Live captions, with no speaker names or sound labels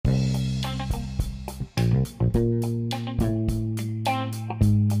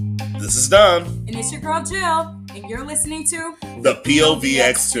This is Don. And it's your girl Jill, and you're listening to The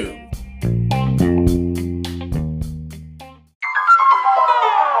POVX2.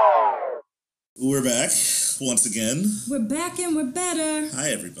 We're back once again. We're back and we're better.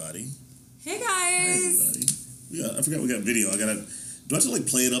 Hi, everybody. Hey, guys. Hi, everybody. I forgot we got video. Do I have to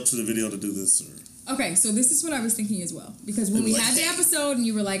play it up to the video to do this? Or? Okay, so this is what I was thinking as well. Because when we had the episode and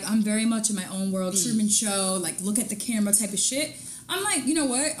you were like, I'm very much in my own world, Truman Show, look at the camera type of shit. I'm like, you know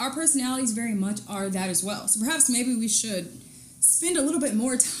what? Our personalities very much are that as well. So perhaps maybe we should spend a little bit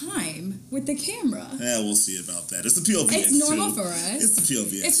more time with the camera. Yeah, we'll see about that. It's the POVX2. It's normal for us. It's the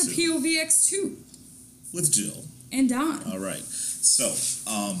POVX2. It's the POVX2. With Jill. And Don. All right. So,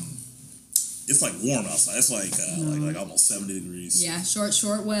 it's warm outside. It's like almost 70 degrees. Yeah,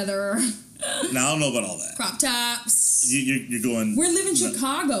 short weather. Now, I don't know about all that. Crop tops. You're going... We're living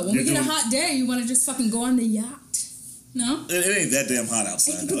Chicago. When we get a hot day, you want to just fucking go on the yacht. No? It ain't that damn hot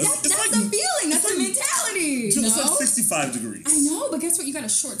outside. That's the feeling. That's the mentality. It's like 65 degrees. I know, but guess what? You got a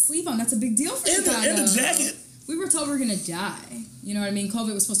short sleeve on. That's a big deal for Chicago. And a jacket. We were told we were going to die. You know what I mean?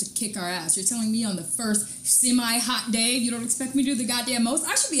 COVID was supposed to kick our ass. You're telling me on the first semi-hot day, you don't expect me to do the goddamn most?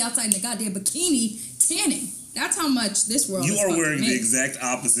 I should be outside in the goddamn bikini tanning. That's how much this world is. You are wearing the exact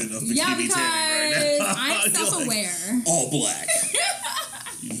opposite of bikini tanning right now. I'm self-aware. All black.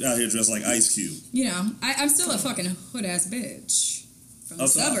 You out here dressed like Ice Cube. You know, I'm still a fucking hood-ass bitch. From the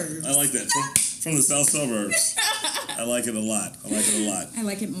suburbs. I like that. From the south suburbs. I like it a lot. I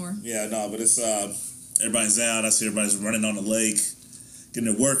like it more. Yeah, no, but it's, everybody's out. I see everybody's running on the lake,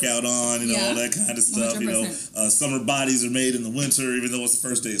 getting their workout on, all that kind of stuff. 100%. Summer bodies are made in the winter, even though it's the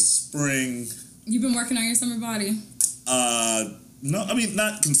first day of spring. You've been working on your summer body? No, I mean,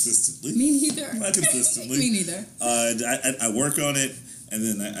 not consistently. Me neither. Not consistently. Me neither. I work on it, and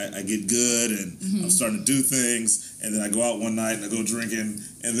then I get good, and I'm starting to do things, and then I go out one night, and I go drinking,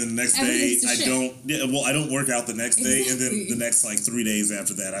 and then the next day, I don't work out the next day, and then the next, 3 days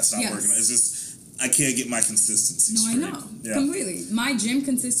after that, I stop working. It's just... I can't get my consistency straight. No, I know. Yeah. Completely. My gym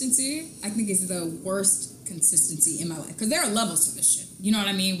consistency, I think, is the worst consistency in my life. Because there are levels to this shit. You know what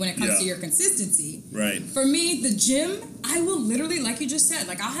I mean? When it comes to your consistency. Right. For me, the gym, I will literally, like you just said,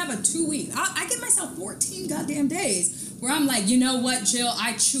 I'll have a 2 week. I give myself 14 goddamn days where I'm like, you know what, Jill?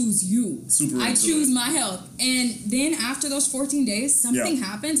 I choose you. I choose my health. And then after those 14 days, something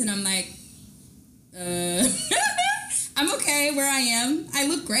happens and I'm like, I'm okay where I am. I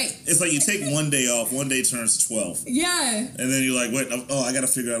look great. It's like you take one day off, one day turns 12. Yeah. And then you're like, wait, I got to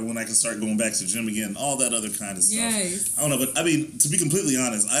figure out when I can start going back to the gym again, all that other kind of stuff. Yes. I don't know, but I mean, to be completely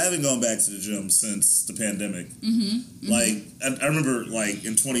honest, I haven't gone back to the gym since the pandemic. I remember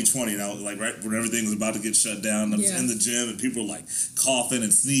in 2020, right when everything was about to get shut down, I was in the gym and people were coughing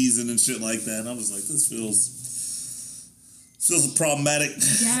and sneezing and shit like that. And I was like, this feels problematic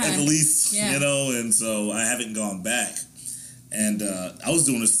at least, and so I haven't gone back. And I was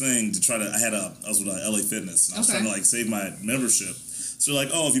doing this thing to try to, I was with LA Fitness, and I was trying to save my membership. So they're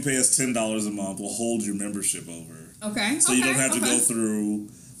if you pay us $10 a month, we'll hold your membership over. Okay. So you don't have to go through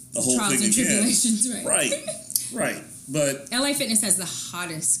the whole trials thing and again. Tribulations, right. Right. But LA Fitness has the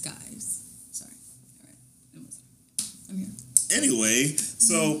hottest guys. Sorry. All right. I'm here. Anyway,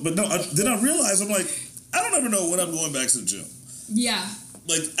 so, but no, then I realized, I'm like, I don't ever know when I'm going back to the gym. Yeah.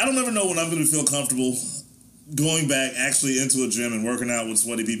 I don't ever know when I'm going to feel comfortable going back actually into a gym and working out with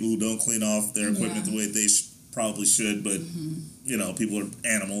sweaty people who don't clean off their equipment the way they probably should, but, people are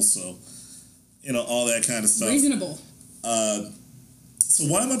animals, so, all that kind of stuff. Reasonable. So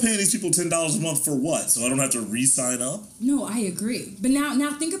why am I paying these people $10 a month for what? So I don't have to re-sign up? No, I agree. But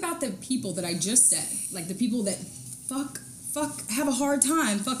now think about the people that I just said. The people that have a hard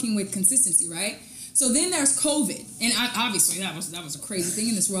time fucking with consistency, right? So then there's COVID. And obviously that was a crazy thing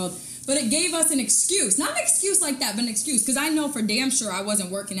in this world. But it gave us an excuse. Not an excuse like that, but an excuse. Because I know for damn sure I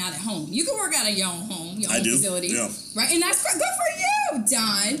wasn't working out at home. You can work out at your own home, your own facility. Yeah. Right? And that's good for you,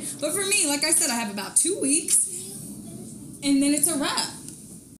 Don. But for me, like I said, I have about 2 weeks. And then it's a wrap.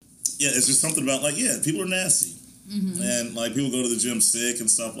 Yeah, it's just something about, people are nasty. And, people go to the gym sick and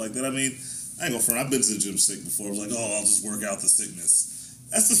stuff like that. I mean, I ain't gonna front. I've been to the gym sick before. I was like, I'll just work out the sickness.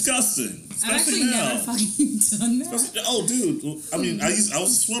 That's disgusting. I've actually never fucking done that. Oh, dude. I mean, I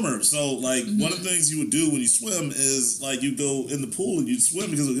was a swimmer. So, one of the things you would do when you swim is, you go in the pool and you'd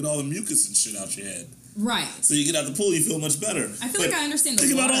swim because you'll get all the mucus and shit out your head. Right. So you get out the pool, you feel much better. I feel like I understand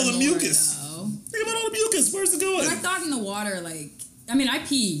the water. Think about all the mucus. Though. Think about all the mucus. Where's it going? But I thought in the water, I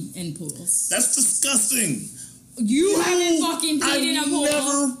pee in pools. That's disgusting. You haven't fucking peed in a pool. I've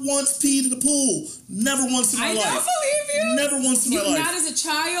never once peed in a pool. Never once in my life. I don't believe you. Never once in my life. Not as a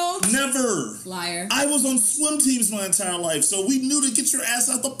child? Never. Liar. I was on swim teams my entire life, so we knew to get your ass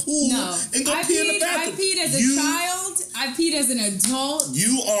out the pool and go pee in the bathroom. I peed as a child. I peed as an adult.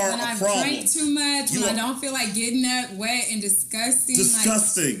 You are when a problem. I drank too much. When I don't feel like getting up wet and disgusting.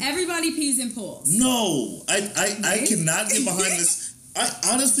 Disgusting. Like, everybody pees in pools. No. I cannot get behind this. I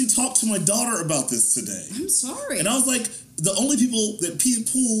honestly talked to my daughter about this today. I'm sorry. And I was like, the only people that pee in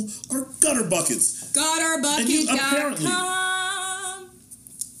pool are Gutterbuckets. Gutterbuckets.com.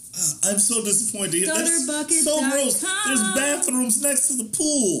 I'm so disappointed. Gutterbuckets.com. So gross. There's bathrooms next to the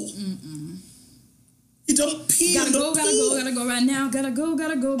pool. You don't pee in the pool. Gotta go right now. Gotta go.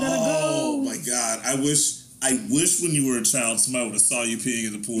 Oh my God. I wish when you were a child, somebody would have saw you peeing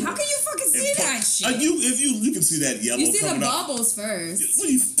in the pool. How can you fucking see that shit? You can see that yellow. You see coming the up. bubbles first. What,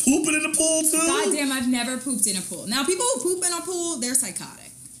 you pooping in the pool too? Goddamn, I've never pooped in a pool. Now, people who poop in a pool, they're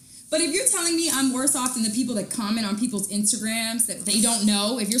psychotic. But if you're telling me I'm worse off than the people that comment on people's Instagrams that they don't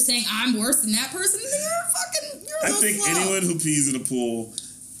know, if you're saying I'm worse than that person, then you're a I little think slow. anyone who pees in a pool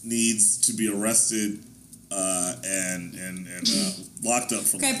needs to be arrested and locked up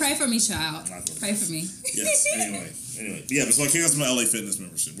for life. Okay, pray for me, child. Pray for me. Yes. Anyway. Yeah, but so I canceled my LA Fitness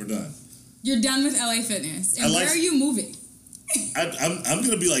membership. We're done. You're done with LA Fitness. And where are you moving? I'm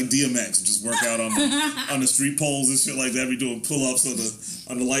gonna be like DMX and just work out on the street poles and shit like that. Be doing pull-ups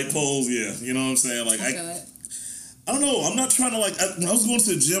on the light poles. Yeah, you know what I'm saying? Like I don't know. I'm not trying to like. When I was going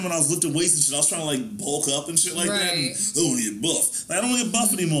to the gym and I was lifting weights and shit, I was trying to like bulk up and shit like that. And, get buff. Like, I don't want to get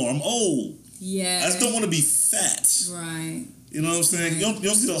buff anymore. I'm old. Yeah. I just don't want to be fat. Right. You know what I'm saying? Right. You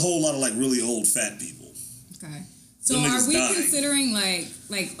don't see a whole lot of like really old fat people. Okay. So are we considering like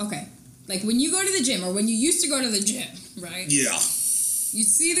okay, like when you go to the gym or when you used to go to the gym, right? Yeah. You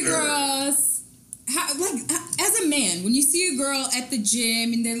see the girls. As a man, when you see a girl at the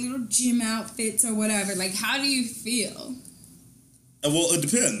gym in their little gym outfits or whatever, like how do you feel? Well, it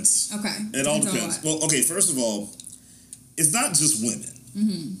depends. Okay. It all depends. Well, okay. First of all, it's not just women.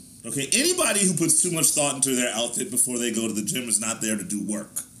 Mm-hmm. Okay, anybody who puts too much thought into their outfit before they go to the gym is not there to do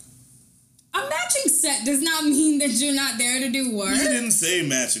work. A matching set does not mean that you're not there to do work. You didn't say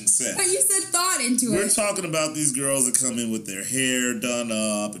matching set. But you said thought into it. We're talking about these girls that come in with their hair done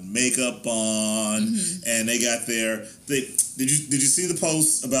up and makeup on, and they got their... Did you see the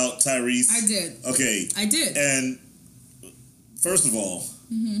post about Tyrese? I did. Okay. I did. And first of all,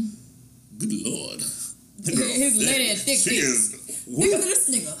 good Lord. His lady is thick. She is... Look at this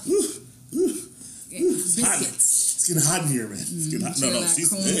nigga. Biscuits. It's getting hot in here, man. It's getting hot. No, she's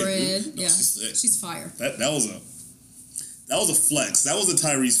cornbread. No, yeah, she's fire. That was a flex. That was a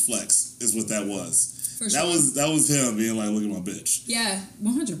Tyrese flex, is what that was. For sure. That was him being like, "Look at my bitch." Yeah,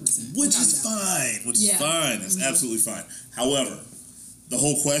 100%. Which is fine. It's absolutely fine. However, the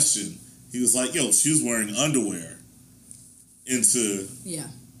whole question, he was like, "Yo, she was wearing underwear into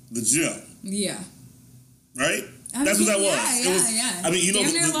the gym." Yeah. Right. That's what that was. I mean, you know,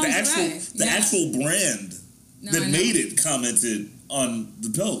 the actual brand that made it commented on the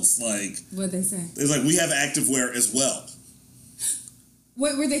post. Like, what'd they say? It's like, we have activewear as well.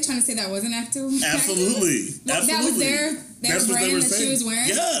 What were they trying to say? That wasn't active? Absolutely. Well, that was their brand that she was wearing?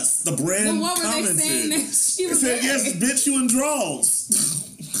 Yes. The brand what commented. Were they saying that she was wearing? Yes, bitch, you in draws.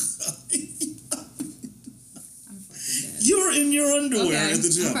 You're in your underwear at the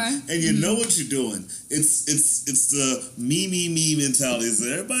gym, and you know what you're doing. It's the me mentality. Is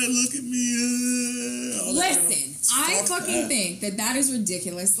everybody look at me? Listen, I fucking think that is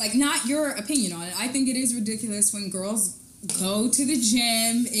ridiculous. Like, not your opinion on it. I think it is ridiculous when girls go to the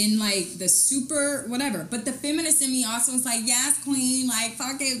gym in like the super whatever. But the feminist in me also is like, yes, queen, like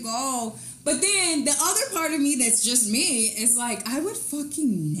fucking go. But then the other part of me that's just me is like, I would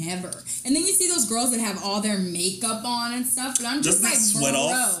fucking never. And then you see those girls that have all their makeup on and stuff, but I'm just like, sweat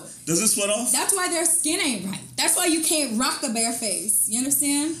off? Does it sweat off? That's why their skin ain't right. That's why you can't rock a bare face. You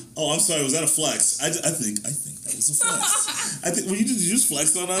understand? Oh, I'm sorry. Was that a flex? I think that was a flex. I think did you just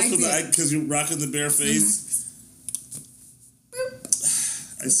flex on us because you're rocking the bare face?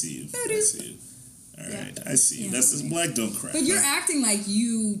 I see you. All right, I see. That's this black don't crack. But you're acting like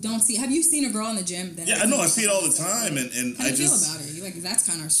you don't see. Have you seen a girl in the gym? I know. I see it all the time, and how do you feel about it? You're like, that's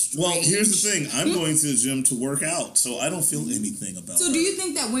kind of strange. Well, here's the thing. I'm going to the gym to work out, so I don't feel anything about it. So, do you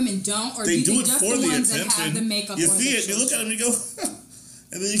think that women don't, or they do you think it just for the ones attention. that have the makeup? You see it, you look at them, you go,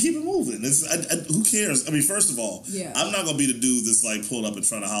 and then you keep it moving. Who cares? I mean, first of all, I'm not gonna be the dude that's like pulled up and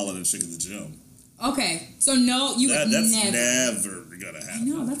trying to holler at a chick at the gym. Okay, so no, that's never gonna happen.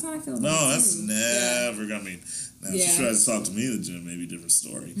 No, that's how I feel about it. No, that's never gonna mean. Now, if she tries to talk to me in the gym, maybe a different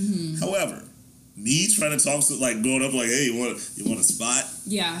story. Mm-hmm. However, me trying to talk to, like, going up like, hey, you want a spot?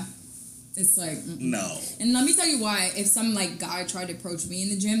 Yeah. It's like, no. And let me tell you why. If some like guy tried to approach me in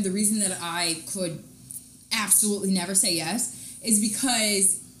the gym, the reason that I could absolutely never say yes is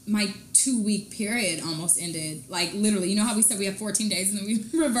because my 2-week period almost ended. Like, literally, you know how we said we have 14 days and then we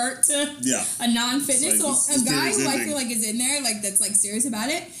revert to a non-fitness? Like, so a guy who I feel like is in there, like, that's, like, serious about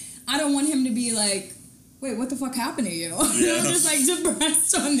it, I don't want him to be like, wait, what the fuck happened to you? Yeah. I'm just, like,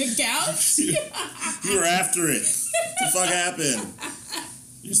 depressed on the couch. You were after it. What the fuck happened?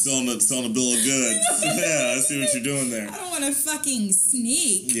 You're still on the bill of goods. Yeah, I see what you're doing there. I don't want to fucking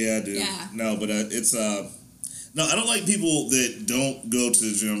sneak. Yeah, dude. Yeah. No, but it's... No, I don't like people that don't go to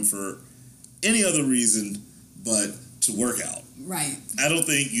the gym for any other reason but to work out. Right. I don't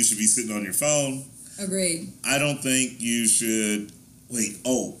think you should be sitting on your phone. Agreed. I don't think you should... Wait.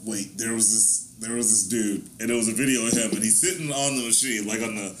 There was this dude, and there was a video of him, and he's sitting on the machine, like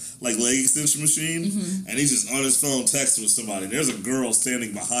on the leg extension machine, and he's just on his phone texting with somebody. There's a girl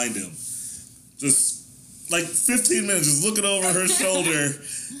standing behind him, just like 15 minutes, just looking over her shoulder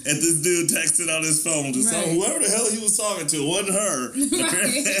at this dude texting on his phone, just whoever the hell he was talking to, it wasn't her.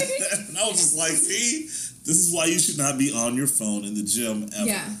 Right. And I was just like, see, this is why you should not be on your phone in the gym ever.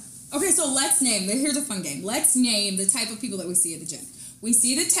 Yeah. Okay, so let's name, here's a fun game. Let's name the type of people that we see at the gym. We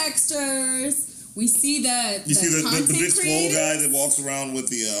see the texters. We see the big swole guy that walks around with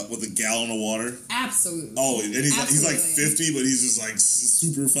a gallon of water. Absolutely. Oh, and he's like 50, but he's just like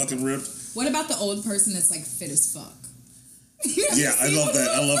super fucking ripped. What about the old person that's like fit as fuck? Yeah, I love that.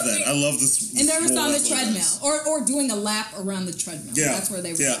 I love this. And they're just on the treadmill or doing a lap around the treadmill. Yeah, that's where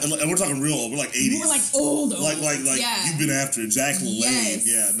they were. Yeah, and we're talking real old. We're like 80s. We're like old. Like you've been after Jack LaLanne. Yes.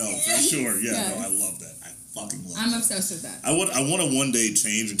 Yeah, no, for sure. Yeah, yes. No, I love that. I fucking love that. I'm obsessed with that. I want to one day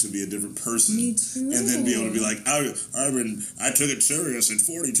change into be a different person. Me too. And then be able to be like, I took it serious at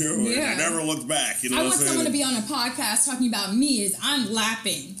 42 and I never looked back. You know I want someone to be on a podcast talking about me as I'm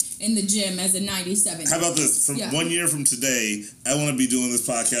lapping in the gym as a 97. How about this? From 1 year from today, I want to be doing this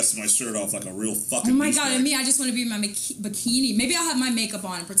podcast with my shirt off like a real fucking. Oh my god! And me, I just want to be in my bikini. Maybe I'll have my makeup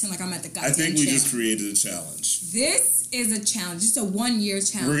on and pretend like I'm at the goddamn. I think we just created a challenge. This is a challenge. Just a 1 year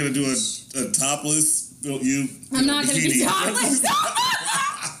challenge. We're gonna do a topless. I'm not gonna be topless.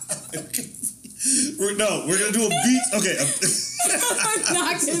 We're gonna do a beach. Okay. I'm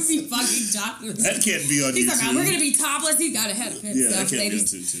not gonna be fucking topless. That can't be on YouTube. He's like, we're gonna be topless. He got ahead of himself. Yeah, that can't be on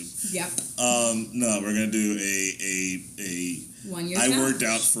YouTube. Yep. No, we're gonna do a 1 year. I worked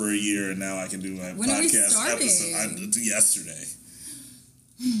out for a year, and now I can do my when podcast are we starting? episode. Yesterday.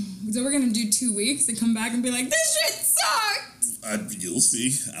 So we're gonna do 2 weeks and come back and be like, this shit sucked. You'll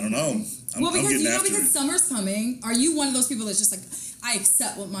see. I don't know. Because summer's coming. Are you one of those people that's just like, I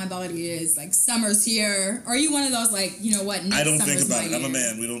accept what my body is. Like, summer's here. Or are you one of those, like, you know what, next I don't think about it. Year. I'm a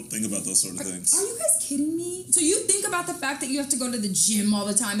man. We don't think about those sort of things. Are you guys kidding me? So you think about the fact that you have to go to the gym all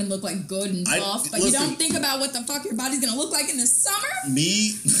the time and look, like, good and buff, but you don't think about what the fuck your body's going to look like in the summer?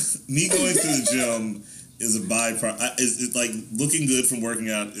 Me going to the gym is a byproduct. It's like, looking good from working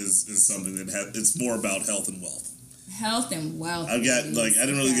out is something that it's more about health and wealth. Health and wealth. I've got, like, I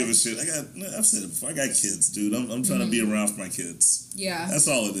didn't really give a shit. I've said it before. I got kids, dude. I'm trying to be around for my kids. Yeah. That's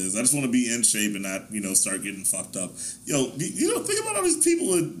all it is. I just want to be in shape and not, start getting fucked up. Think about all these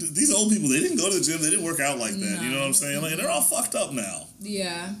people, these old people, they didn't go to the gym. They didn't work out like that. No. You know what I'm saying? Like, they're all fucked up now.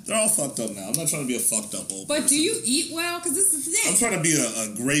 Yeah. They're all fucked up now. I'm not trying to be a fucked up old person. But do you eat well? Because this is the thing. I'm trying to be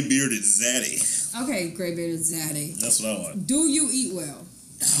a gray-bearded zaddy. Okay, gray-bearded zaddy. That's what I want. Do you eat well?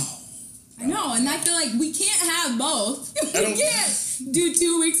 No. I know, and I feel like we can't have both. We can't do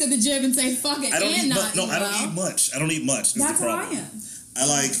 2 weeks at the gym and say fuck it. I don't eat much. I don't eat much. That's the problem. What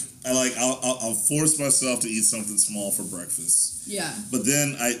I am. I'll force myself to eat something small for breakfast. Yeah. But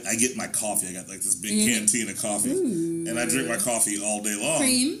then I get my coffee. I got like this big canteen of coffee. Ooh. And I drink my coffee all day long.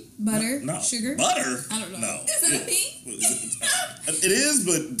 Cream, butter, sugar. Butter? I don't know. No. Is that a thing? It is,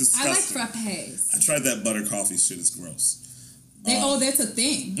 but disgusting. I like frappes. I tried that butter coffee shit. It's gross. That's a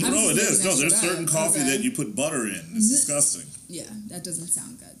thing. No, it is. No, there's certain coffee that you put butter in. It's disgusting. Yeah, that doesn't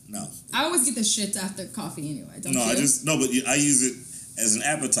sound good. No. I always get the shits after coffee anyway. Don't you? But I use it as an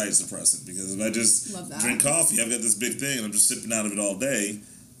appetite suppressant because if I just drink coffee, I've got this big thing and I'm just sipping out of it all day.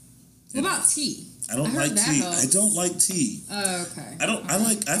 What about tea? I don't like tea. Helps. I don't like tea. Oh, okay.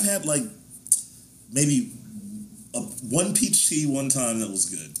 I've had like maybe one peach tea one time that was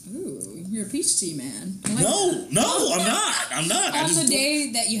good. Ooh, you're a peach tea man. No, I'm not. On the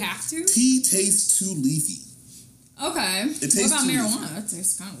day that you have to? Tea tastes too leafy. Okay. What about marijuana? That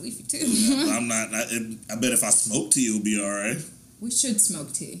tastes kind of leafy too. Yeah, I'm not. I bet if I smoke tea, it'll be all right. We should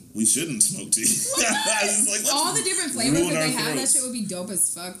smoke tea. We shouldn't smoke tea. All the different flavors that they have, that shit would be dope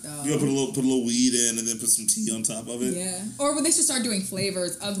as fuck, though. You gotta put a little weed in and then put some tea on top of it. Yeah. Or they should start doing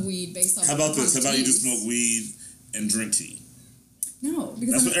flavors of weed based on. How about this? How about you just smoke weed and drink tea? No,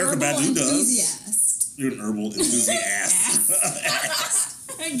 because that's I'm what an Erykah herbal Badu enthusiast. does. You're an herbal enthusiast.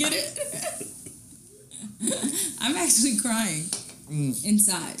 I get it. I'm actually crying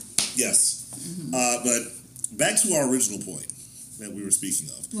inside. Yes. But back to our original point that we were speaking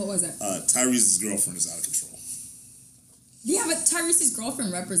of. What was it? Tyrese's girlfriend is out of control. Yeah, but Tyrese's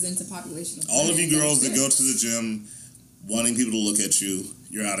girlfriend represents a population of all of you girls that go to the gym wanting people to look at you,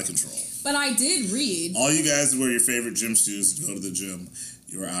 you're out of control. But I did read. All you guys that wear your favorite gym shoes to go to the gym,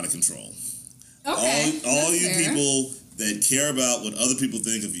 you're out of control. Okay. All you people that care about what other people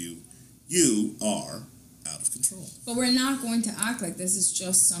think of you, you are out of control. But we're not going to act like this is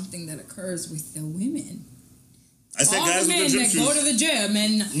just something that occurs with the women. I said all guys the men with the gym that shoes. go to the gym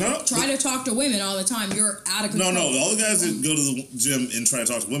and try to talk to women all the time, you're out of control. No, all the guys that go to the gym and try to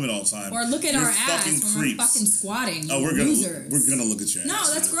talk to women all the time. Or look at our ass when creeps. we're fucking squatting. Oh, we're gonna look at your ass. No,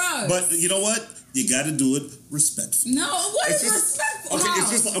 that's gross. But you know what? You got to do it respectfully. No, what is respectful?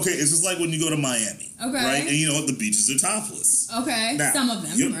 Okay, it's just like when you go to Miami. Okay. Right? And you know what? The beaches are topless. Okay. Now, some of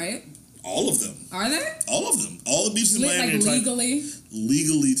them, right? All of them. Are they? All of them. All the beaches in Miami are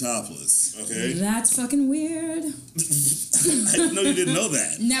legally topless. Okay. That's fucking weird. I didn't know you didn't know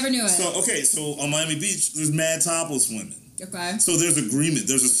that. Never knew it. So on Miami Beach, there's mad topless women. Okay. So there's agreement.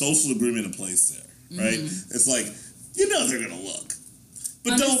 There's a social agreement in place there, right? Mm-hmm. It's like they're gonna look,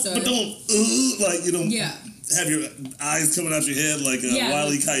 but don't have your eyes coming out your head like a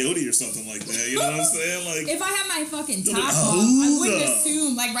Wile E. Coyote or something like that. You know what I'm saying? Like, if I had my fucking top off, I wouldn't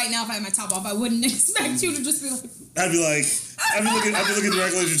assume. Like right now, if I had my top off, I wouldn't expect you to just be like. I'd be looking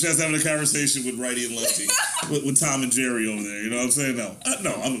directly at your chest, having a conversation with Righty and Lefty, with Tom and Jerry over there. You know what I'm saying? No,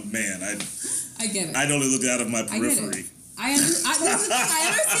 I'm a man. I get it. I'd only look out of my periphery. I understand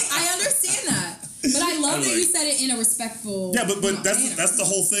that, but I love that you said it in a respectful. Yeah, but that's the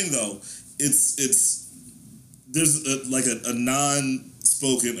whole thing, though. It's there's a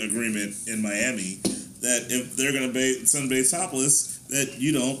non-spoken agreement in Miami that if they're gonna sunbathe topless, that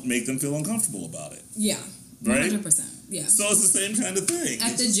you don't make them feel uncomfortable about it. Yeah, 100%. Yeah. So it's the same kind of thing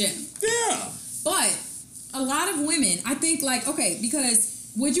at the gym. Yeah, but a lot of women, I think, because.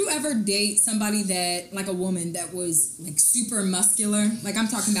 Would you ever date somebody that, like a woman that was, like, super muscular? Like, I'm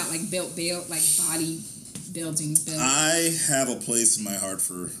talking about, like, built, like, body building built. I have a place in my heart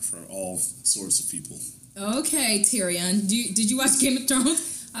for all sorts of people. Okay, Tyrion. Did you watch Game of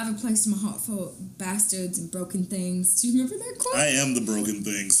Thrones? I have a place in my heart for bastards and broken things. Do you remember that quote? I am the broken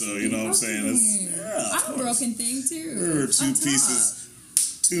thing, so you know what I'm saying? I'm a broken thing, too. We're two pieces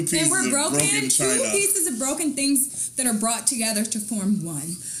and we're broken china. 2 pieces of broken things that are brought together to form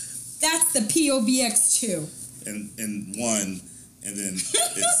one. That's the POVX2. And one, and then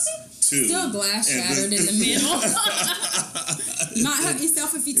it's two. Still glass shattered in the middle. You might hurt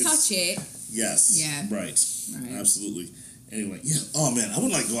yourself if you touch it. Yes. Yeah. Right. Absolutely. Anyway, yeah. Oh man, I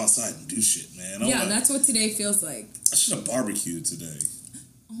would like to go outside and do shit, man. That's what today feels like. I should have barbecued today.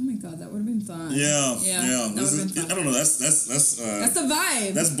 Oh my god, that would have been fun. Yeah. That would have been fun. I don't know. That's the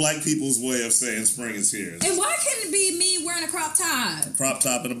vibe. That's black people's way of saying spring is here. And why couldn't it be me wearing a crop top? Crop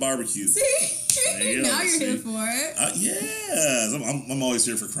top and a barbecue. See, now you're here for it. Yeah, I'm always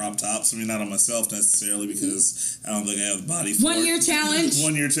here for crop tops. I mean, not on myself necessarily because I don't think I have the body for 1 year challenge.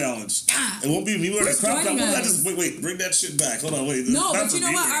 1 year challenge. It won't be me wearing a crop top. Wait, bring that shit back. Hold on, wait. No, but you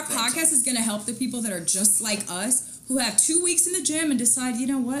know what? Our podcast is going to help the people that are just like us, who have 2 weeks in the gym and decide, you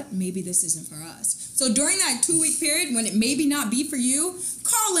know what, maybe this isn't for us. So during that 2 week period when it maybe not be for you,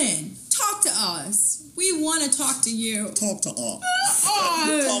 call in, talk to us. We want to talk to you. Talk to us.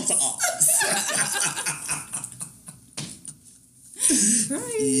 Talk to us.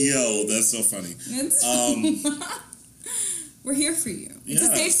 Right. Yo, that's so funny. We're here for you. It's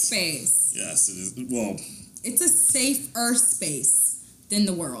a safe space. Yes, it is. Well, it's a safer space than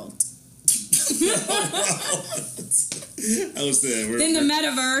the world. I was there. In the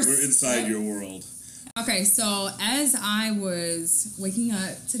metaverse. We're inside your world. Okay, so as I was waking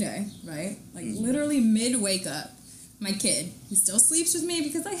up today, right? Like literally mid-wake up, my kid, who still sleeps with me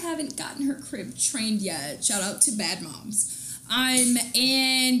because I haven't gotten her crib trained yet. Shout out to bad moms.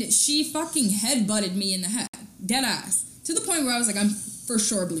 And she fucking head-butted me in the head. Dead ass. To the point where I was like, I'm for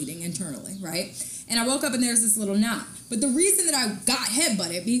sure bleeding internally, right? And I woke up and there's this little knot. But the reason that I got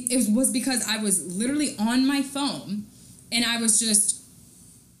head-butted was because I was literally on my phone and I was just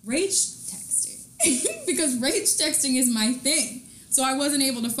rage texting. Because rage texting is my thing. So I wasn't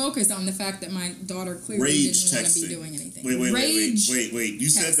able to focus on the fact that my daughter clearly didn't want to be doing anything. thing. Wait. You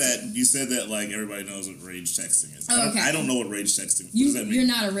said that like everybody knows what rage texting is. Oh, okay. I don't know what rage texting is. What does that mean? You're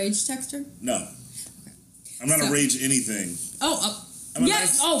not a rage texter? No. Okay. I'm not a rage anything.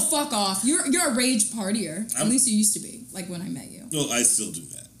 Yes. Oh, fuck off. You're a rage partier. At least you used to be, like when I met you. Well, I still do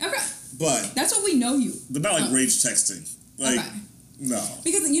that. Okay. But that's what we know you. But not like rage texting. Like, okay. No.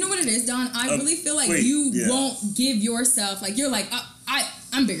 Because you know what it is, Don? I really feel like you won't give yourself, like, you're like,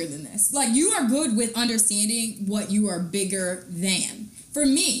 I'm bigger than this. Like, you are good with understanding what you are bigger than. For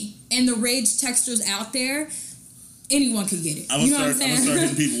me, and the rage texters out there, anyone can get it. I'm gonna start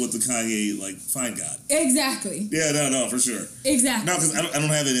hitting people with the Kanye, like, find God. Exactly. Yeah, no, for sure. Exactly. No, because I don't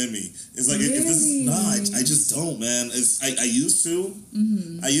have it in me. It's like, really? if this is, I just don't, man. I used to.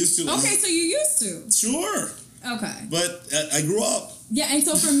 Mm-hmm. I used to. Okay, so you used to. Sure. Okay. But I grew up. Yeah, and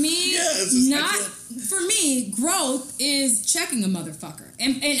so for me, for me, growth is checking a motherfucker.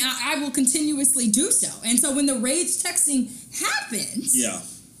 And I will continuously do so. And so when the rage texting happens,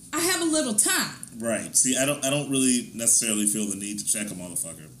 I have a little time. Right. See, I don't really necessarily feel the need to check a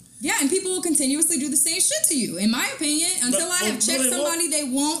motherfucker. Yeah, and people will continuously do the same shit to you, in my opinion. Until I have checked somebody, they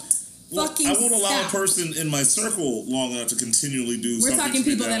won't fucking I won't allow a person in my circle long enough to continually do something. We're talking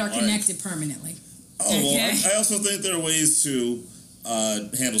people that are connected permanently. Oh, well, I also think there are ways to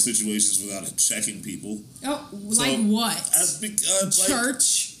handle situations without checking people. Oh, like what?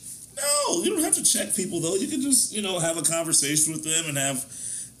 Church? No, you don't have to check people, though. You can just, have a conversation with them and have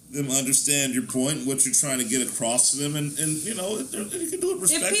them understand your point and what you're trying to get across to them, and you can do it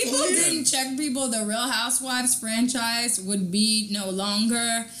respectfully. If people didn't check people, the Real Housewives franchise would be no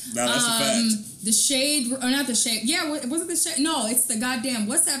longer. Now that's a fact. The Shade, or not the Shade? Yeah, was it the Shade? No, it's the goddamn.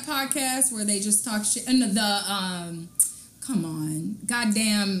 What's that podcast where they just talk shit? And come on,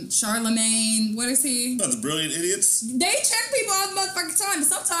 goddamn Charlemagne. What is he? About the Brilliant Idiots. They check people all the motherfucking time, but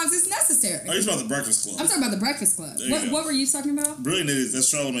sometimes it's necessary. Oh, you're talking about the Breakfast Club. I'm talking about the Breakfast Club. What were you talking about? Brilliant Idiots. That's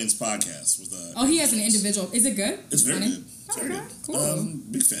Charlemagne's podcast with. Oh, he has an individual. Is it good? It's very good. It's very good. Cool.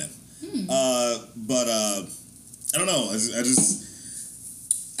 Big fan. But I don't know.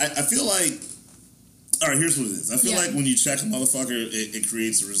 I feel like. All right, here's what it is. I feel like when you check a motherfucker, it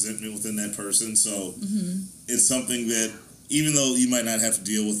creates a resentment within that person. So it's something that, even though you might not have to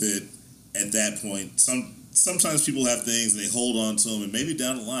deal with it at that point, sometimes people have things and they hold on to them, and maybe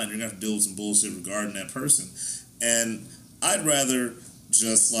down the line you're gonna have to deal with some bullshit regarding that person. And I'd rather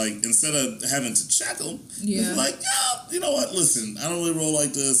just, like, instead of having to check them, like, you know what? Listen, I don't really roll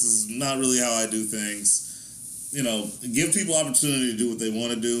like this. This is not really how I do things. Give people opportunity to do what they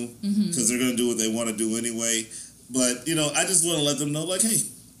want to do, because they're going to do what they want to do anyway. But, I just want to let them know, like, hey,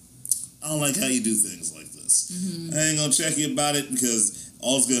 I don't like how you do things like this. I ain't going to check you about it, because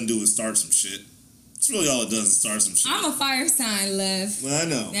all it's going to do is start some shit. It's really all it does is start some shit. I'm a fire sign, Lev. Well, I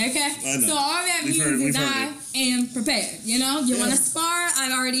know. Okay? I know. So all that means is I am prepared. You want to spar?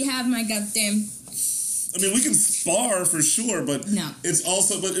 I already have my goddamn... I mean, we can spar for sure, but no. It's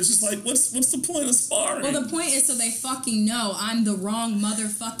just like, what's the point of sparring? Well, the point is so they fucking know I'm the wrong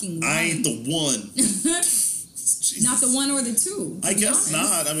motherfucking one. I ain't the one. Not the one or the two. I guess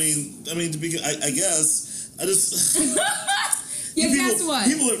not. I mean, I guess I just. Guess what?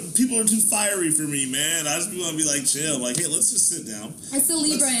 People are too fiery for me, man. I just want to be like chill, like, hey, let's just sit down. It's the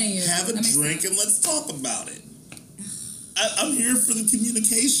Libra in you. Have a drink and let's talk about it. I'm here for the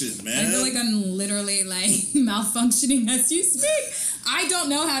communication, man. I feel like I'm literally, like, malfunctioning as you speak. I don't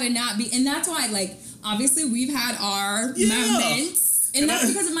know how to not be. And that's why, like, obviously we've had our moments. And that's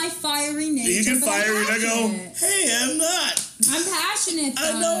because of my fiery nature. You get fiery and I go, hey, I'm not. I'm passionate, though.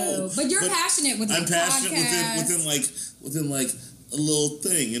 I know. But you're passionate with the podcast. I'm passionate within a little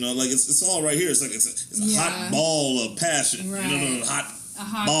thing, like it's all right here. It's like it's a hot ball of passion. Right.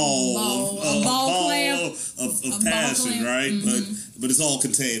 A ball of passion, right? But it's all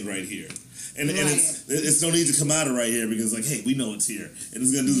contained right here, and it's no need to come out of right here, because, like, hey, we know it's here, and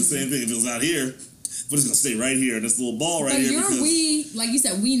it's gonna do the same thing if it was out here, but it's gonna stay right here in this little ball right here. But your we, like you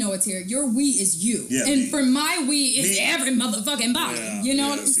said, we know it's here. Your we is you, and for my we is every motherfucking body. You know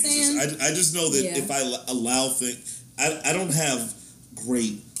what I'm saying? I just know that if I allow things, I don't have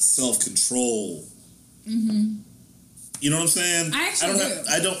great self-control. You know what I'm saying? I actually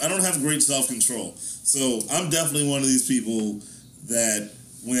do. I don't have great self-control. So I'm definitely one of these people that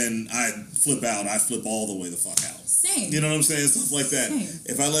when I flip out, I flip all the way the fuck out. Same. You know what I'm saying? Stuff like that. Same.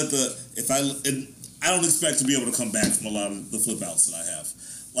 And I don't expect to be able to come back from a lot of the flip outs that I have.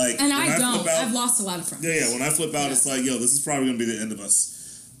 Like, and I don't. I've lost a lot of friends. Yeah. When I flip out, it's like, yo, this is probably going to be the end of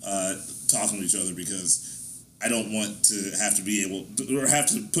us talking to each other, because I don't want to have to be able to, or have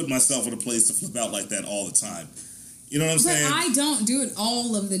to put myself in a place to flip out like that all the time. You know what I'm saying? But I don't do it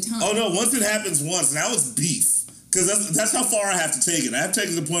all of the time. Oh, no. Once it happens once, now it's beef. Because that's how far I have to take it. I have to take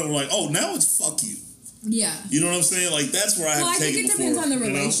it to the point where like, oh, now it's fuck you. Yeah. You know what I'm saying? Like, that's where I have to take it. Well, I think it depends on the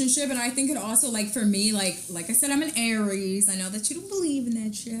relationship, and I think it also, like, for me, like I said, I'm an Aries. I know that you don't believe in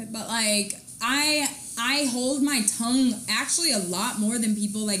that shit, but, like, I hold my tongue actually a lot more than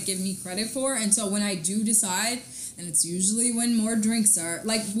people, like, give me credit for, and so when I do decide, and it's usually when more drinks are,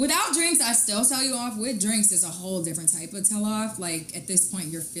 like, without drinks, I still tell you off. With drinks, it's a whole different type of tell-off. Like, at this point,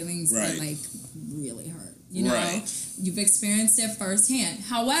 your feelings are, like, really hurt, you know? Right. You've experienced it firsthand.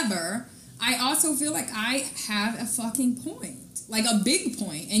 However, I also feel like I have a fucking point, like a big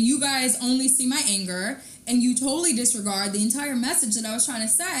point, and you guys only see my anger, and you totally disregard the entire message that I was trying to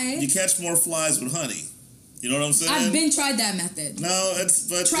say. You catch more flies with honey. You know what I'm saying? I've been tried that method. No,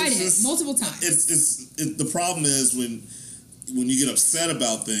 tried it multiple times. The problem is when you get upset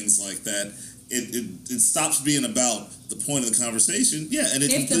about things like that, it stops being about the point of the conversation. Yeah, and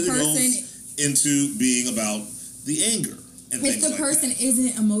it completely goes into being about the anger. If the person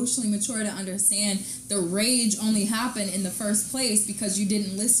isn't emotionally mature to understand the rage only happened in the first place because you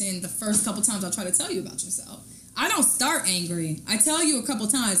didn't listen the first couple times I try to tell you about yourself. I don't start angry. I tell you a couple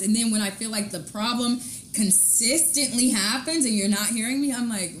times, and then when I feel like the problem consistently happens and you're not hearing me, I'm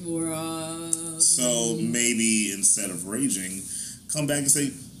like, bruh. So maybe instead of raging, come back and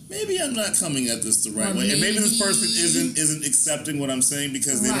say, maybe I'm not coming at this the right way. And maybe this person isn't accepting what I'm saying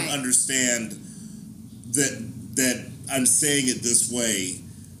because they don't understand that I'm saying it this way.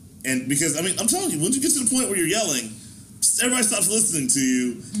 And because, I mean, I'm telling you, once you get to the point where you're yelling, everybody stops listening to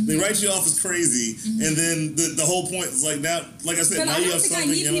you. Mm-hmm. They write you off as crazy. Mm-hmm. And then the whole point is like, now, like I said, but now you have something.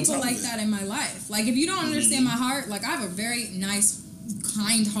 But I don't think I need people like that in my life. Like, if you don't understand my heart, like, I have a very nice,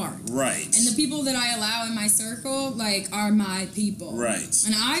 kind heart. Right. And the people that I allow in my circle, like, are my people. Right.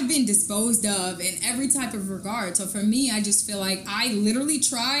 And I've been disposed of in every type of regard. So for me, I just feel like I literally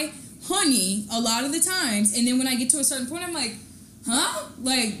try honey a lot of the times, and then when I get to a certain point, I'm like, huh?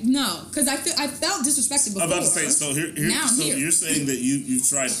 Like, no, because I felt disrespected before. I'm about to say, so you're saying that you've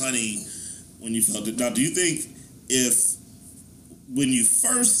tried honey when you felt it. Now, do you think when you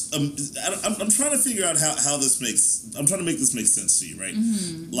first, I'm trying to figure out how this makes, I'm trying to make this make sense to you, right?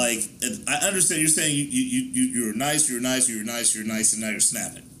 Mm-hmm. Like, I understand you're saying you're nice, and now you're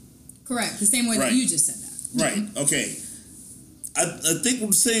snapping. Correct. The same way that you just said that. Right. Mm-hmm. Okay. I think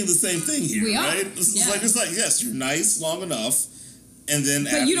we're saying the same thing here, right? It's like, yes, you're nice long enough, and then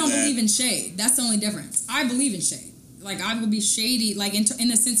but you don't believe in shade. That's the only difference. I believe in shade. Like, I will be shady, like, in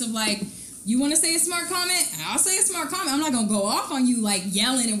the sense of, like, you want to say a smart comment, I'll say a smart comment. I'm not going to go off on you, like,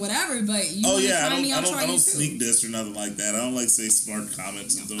 yelling and whatever, but you want to try me, I'll try you too. I don't sneak diss or nothing like that. I don't, like, say smart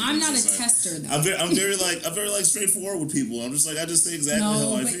comments and those I'm not a tester, though. I'm very straightforward with people. I just say exactly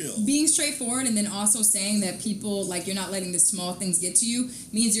how I feel. Being straightforward and then also saying that people, like, you're not letting the small things get to you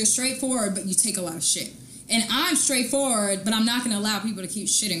means you're straightforward, but you take a lot of shit. And I'm straightforward, but I'm not going to allow people to keep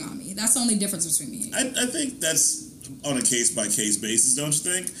shitting on me. That's the only difference between me and you. I think that's on a case-by-case basis, don't you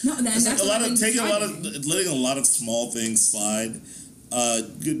think? No, that's letting a lot of small things slide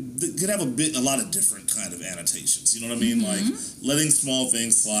could have a lot of different kind of annotations. You know what I mean? Mm-hmm. Like letting small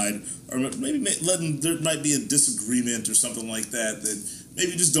things slide, or maybe there might be a disagreement or something like that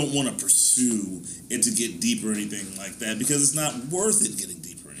maybe you just don't want to pursue it to get deep or anything like that because it's not worth it getting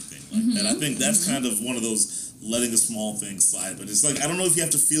deep or anything like that. I think that's kind of one of those letting a small thing slide. But it's like, I don't know if you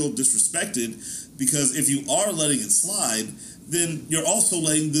have to feel disrespected, because if you are letting it slide, then you're also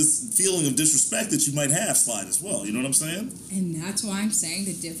letting this feeling of disrespect that you might have slide as well. You know what I'm saying? And that's why I'm saying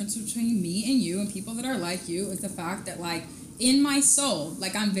the difference between me and you and people that are like you is the fact that, like, in my soul,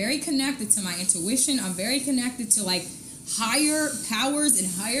 like, I'm very connected to my intuition. I'm very connected to, like, higher powers and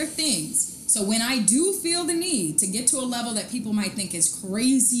higher things. So when I do feel the need to get to a level that people might think is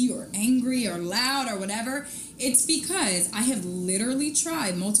crazy or angry or loud or whatever, it's because I have literally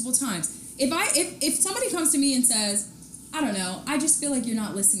tried multiple times. If somebody comes to me and says, I don't know, I just feel like you're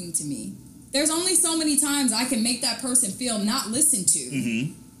not listening to me, there's only so many times I can make that person feel not listened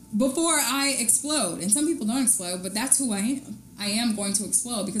to before I explode. And some people don't explode, but that's who I am. I am going to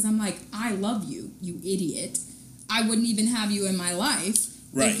explode because I'm like, I love you, you idiot. I wouldn't even have you in my life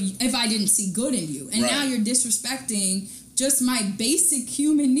if I didn't see good in you. And now you're disrespecting just my basic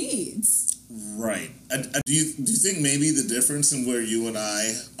human needs. Right. Do you think maybe the difference in where you and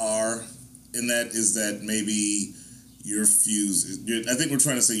I are in that is that maybe your fuse I think we're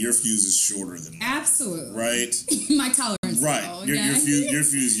trying to say your fuse is shorter than mine. Absolutely. Right? My tolerance. Right. Your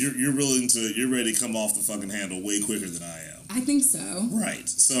fuse, you're ready to come off the fucking handle way quicker than I am. I think so. Right.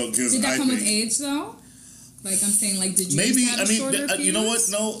 So, because did that come with age though? Like, I'm saying, like, did you maybe have a shorter fuse? You know what?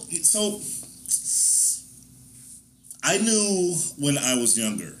 No. So I knew when I was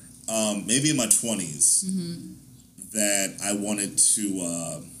younger, maybe in my 20s, that I wanted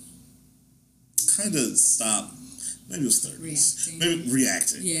to kind of stop. Maybe it was 30s. Maybe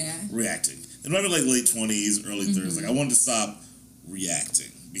reacting. Yeah. Reacting. And maybe like late 20s, early 30s. Like I wanted to stop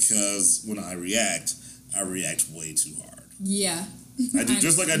reacting because when I react way too hard. Yeah. I do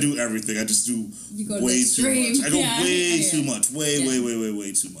just like I do everything. I just do way too much. I go way too much.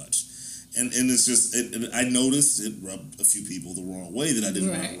 Way too much. And it's just I noticed it rubbed a few people the wrong way that I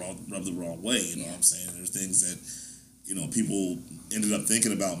didn't rub the wrong way. You know what I'm saying? There's things that people ended up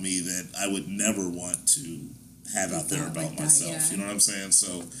thinking about me that I would never want to have out there about myself. Yeah. You know what I'm saying?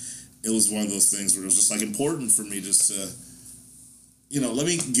 So it was one of those things where it was just like important for me just to, let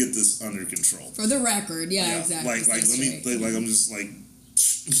me get this under control. For the record, exactly. Like let me, like I'm just like,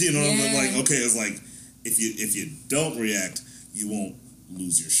 like okay, it's like if you don't react, you won't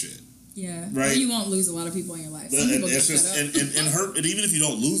lose your shit. Yeah. Right. Or you won't lose a lot of people in your life. Some people it's just and hurt. And even if you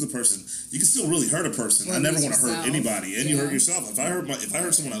don't lose a person, you can still really hurt a person. I never want to hurt anybody, and you hurt yourself. If I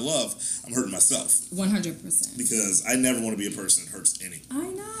hurt someone I love, I'm hurting myself. 100%. Because I never want to be a person that hurts anyone.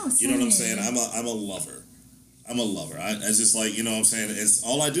 I know. Same. You know what I'm saying? I'm a lover. I'm a lover. It's just like what I'm saying. It's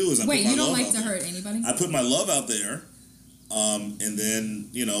all I do is I put my love out there. Wait, you don't like to hurt anybody? I put my love out there, and then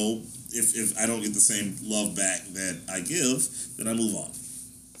if I don't get the same love back that I give, then I move on.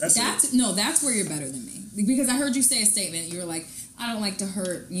 That's where you're better than me. Because I heard you say a statement. You were like, I don't like to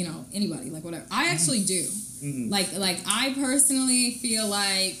hurt, anybody, like whatever. I actually do. Mm-hmm. Like I personally feel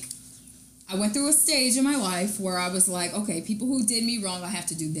like I went through a stage in my life where I was like, okay, people who did me wrong, I have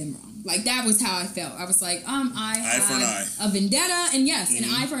to do them wrong. Like that was how I felt. I was like, I have a vendetta, and an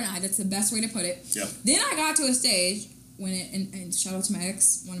eye for an eye. That's the best way to put it. Yep. Then I got to a stage when and shout out to my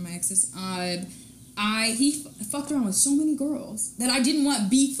ex, one of my exes. He fucked around with so many girls that I didn't want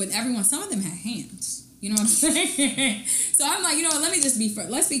beef with everyone. Some of them had hands. You know what I'm saying? So I'm like, let me just be friends.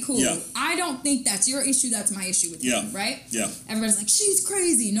 Let's be cool. Yeah. I don't think that's your issue. That's my issue with you, right? Yeah. Everybody's like, she's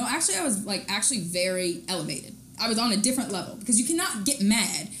crazy. No, actually, I was actually very elevated. I was on a different level because you cannot get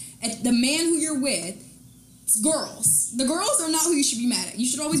mad at the man who you're with. It's girls. The girls are not who you should be mad at. You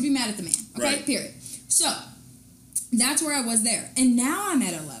should always be mad at the man. Okay, right. Period. So that's where I was there, and now I'm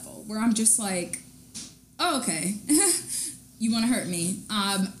at a level where I'm just like, oh, okay. You want to hurt me.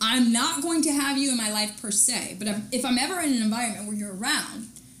 I'm not going to have you in my life per se, but if I'm ever in an environment where you're around,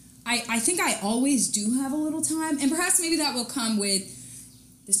 I think I always do have a little time, and perhaps maybe that will come with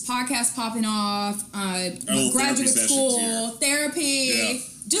this podcast popping off, graduate school, therapy,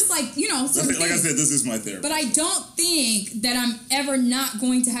 just like, like I said, this is my therapy. But I don't think that I'm ever not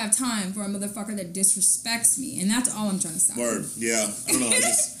going to have time for a motherfucker that disrespects me, and that's all I'm trying to stop. Word, yeah. I don't know, I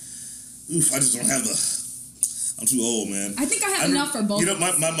just don't have I'm too old, man. I think I have enough for both.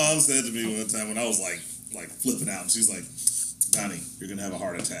 My mom said to me one time when I was like flipping out, she's like, Donnie, you're going to have a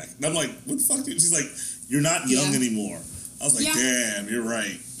heart attack. And I'm like, what the fuck? She's like, you're not young anymore. I was like, damn, you're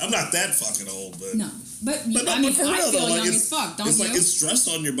right. I'm not that fucking old, but... No. But for real, I feel young as fuck, don't you? It's like it's stress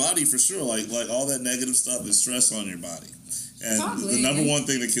on your body for sure. Like all that negative stuff is stress on your body. And the number one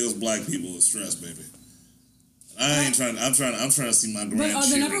thing that kills black people is stress, baby. I'm trying to see my grandchildren. But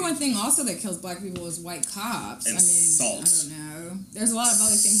the number one thing also that kills black people is white cops. And salt. I don't know. There's a lot of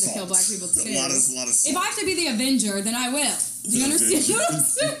other things that kill black people too. A lot of salt. If I have to be the Avenger, then I will. Do you understand what I'm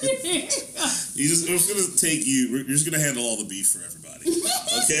saying? You're just gonna handle all the beef for everybody.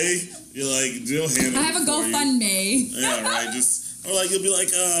 Okay? You're like, you'll handle it. I have a GoFundMe. Yeah, right. Or like you'll be like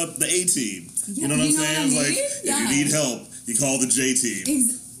the A-team. You know what I'm saying? It's like if you need help, you call the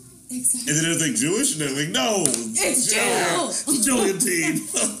J-team. Exactly. And then they're like Jewish, and they're like, no, it's the Julian team.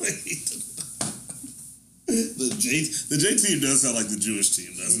 The J team does sound like the Jewish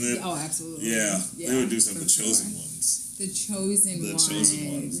team, doesn't it? Oh, absolutely. Yeah. They would do something. The chosen ones. The chosen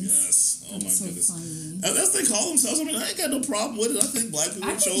ones. Yes. Oh my goodness. Funny. That's what they call themselves. I mean, I ain't got no problem with it. I think black people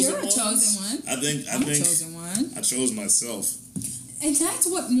are chosen ones. You're a chosen one. I think I'm a chosen one. I chose myself. And that's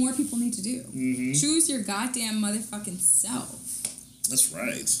what more people need to do. Mm-hmm. Choose your goddamn motherfucking self. That's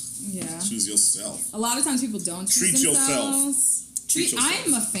right. Yeah. Choose yourself. A lot of times people don't choose themselves. Treat yourself. I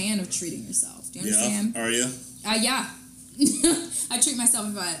am a fan of treating yourself. Do you understand? Yeah. Are you? Yeah. I treat myself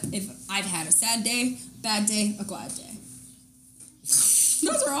if I've had a sad day, bad day, a glad day.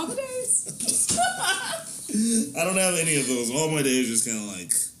 Those are all the days. I don't have any of those. All my days just kind of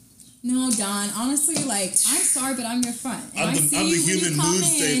like... No, Don. Honestly, I'm sorry, but I'm your friend. I'm the human mood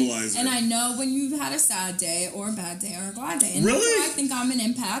stabilizer. And I know when you've had a sad day or a bad day or a glad day. And really? I think I'm an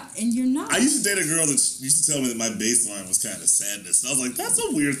empath, and you're not. I used to date a girl that used to tell me that my baseline was kind of sadness. And I was like, that's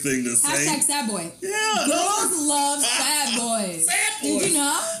a weird thing to say. # sad boy. Yeah. Girls love sad boys. Sad boys. Did you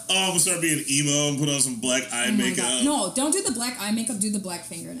know? Oh, I'm going to start being emo and put on some black eye makeup. God. No, don't do the black eye makeup. Do the black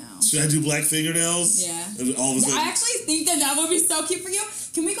fingernail. Should I do black fingernails? Yeah. All of a sudden, I actually think that would be so cute for you.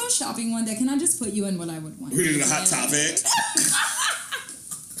 Can we go shopping one day? Can I just put you in what I would want? We're gonna do a hot topic.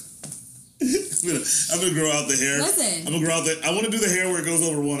 I'm gonna grow out the hair. Listen. I'm gonna grow out I want to do the hair where it goes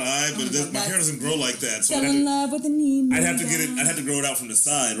over one eye, but my hair doesn't grow like that. So Fell in love with the knee. I'd have to get it. I'd have to grow it out from the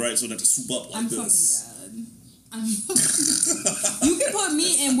side, right? So I'd have to swoop up like this. I'm fucking dead. You can put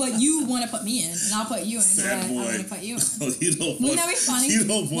me in what you want to put me in, and I'll put you in what I want to put you in. You don't want. Wouldn't that be funny? You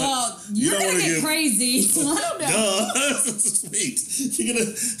don't want. Well, you're gonna get crazy. So I don't know. Duh. Sweet. You're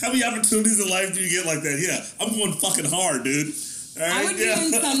gonna. How many opportunities in life do you get like that? Yeah, I'm going fucking hard, dude. Right? I would be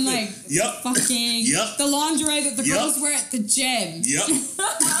in some fucking the lingerie that the girls wear at the gym. Yep.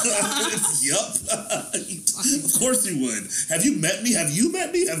 Of course you would. Have you met me?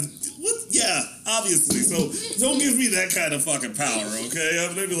 What? Yeah, obviously. So don't give me that kind of fucking power, okay?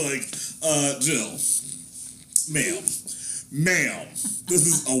 I'm gonna be like, Jill, ma'am, this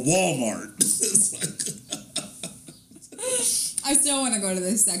is a Walmart. I still want to go to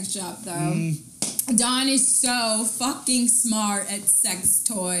this sex shop though. Don is so fucking smart at sex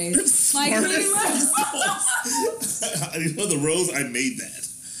toys. Like he was. You know the rose? I made that.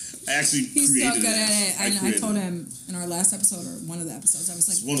 I actually He's created so good at it. I told it. him in our last episode or one of the episodes, I was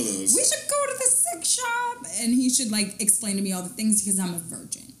like, it's one of those. We should go to the sex shop, and he should explain to me all the things because I'm a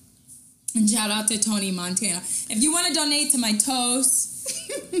virgin. And shout out to Tony Montana. If you want to donate to my toes.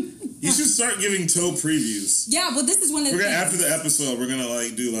 You should start giving toe previews. Yeah, well, this is one of the things. After the episode, we're gonna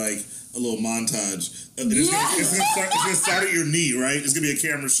do a little montage. It's gonna start at your knee, right? It's gonna be a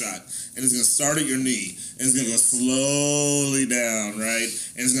camera shot, and it's gonna start at your knee, and it's gonna go slowly down, right?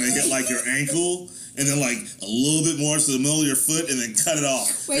 And it's gonna hit your ankle, and then a little bit more to the middle of your foot, and then cut it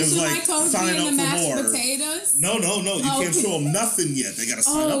off. Wait, should my toes be in the mashed potatoes? No. You can't show them nothing yet. They gotta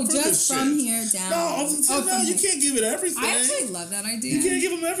sign up for this shit. From here down. No, you can't give it everything. I actually love that idea. You can't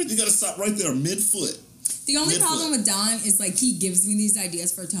give them everything. You gotta stop right there, mid-foot. The only problem with Don is he gives me these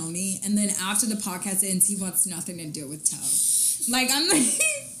ideas for Tony, and then after the podcast ends, he wants nothing to do with toe. I'm like, I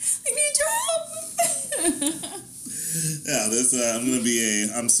need your help. Yeah,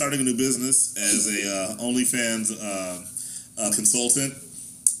 I'm starting a new business as a OnlyFans consultant.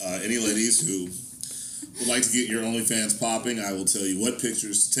 Any ladies who would like to get your OnlyFans popping, I will tell you what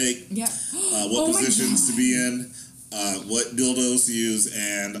pictures to take, what positions to be in, what dildos to use,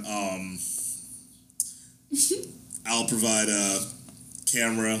 and I'll provide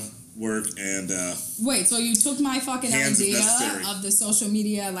camera work and wait, so you took my fucking idea necessary. Of the social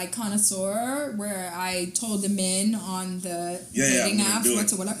media connoisseur where I told the men on the dating apps what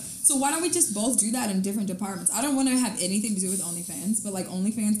to whatever. So why don't we just both do that in different departments? I don't want to have anything to do with OnlyFans, but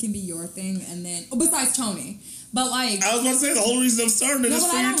OnlyFans can be your thing, and then besides Tony. But I was about to say the whole reason I'm starting it is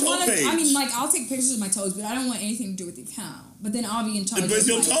for your toe page. I mean, I'll take pictures of my toes, but I don't want anything to do with the account. But then I'll be in charge. But it's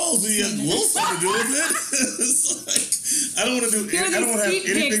your toes, and you have a little something to do with it. It's I don't want to do. I don't want to have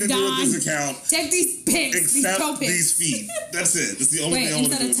anything to do with this account. Take these pics, except these toe pics. These feet. That's it. That's the only thing I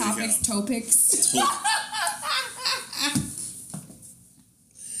want to do with the account. Wait, instead of toe pics.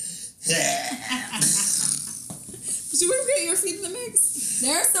 Should we get your feet in the mix?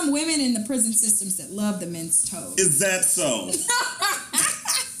 There are some women in the prison systems that love the men's toes. Is that so?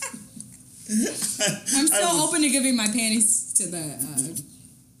 I'm still open to giving my panties to the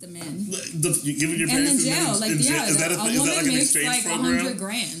men. Giving your panties to the men? Is that an exchange program?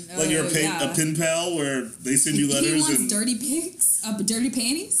 $100,000. You're a pen pal where they send you letters. He wants dirty pics, dirty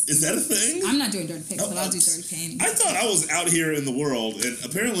panties. Is that a thing? I'm not doing dirty pics, but I'll do dirty panties. I thought I was out here in the world, and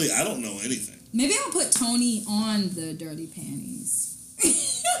apparently I don't know anything. Maybe I'll put Tony on the dirty panties.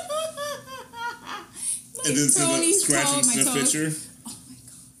 And then send a scratch and sniff picture. Oh my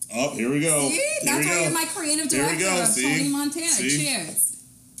god. Oh, here we go. See? That's why you're my creative director of Tony Montana. See? Cheers.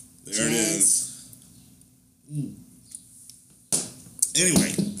 There it is.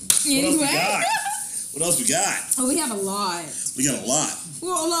 Anyway. What else we got? Oh, we have a lot. We got a lot.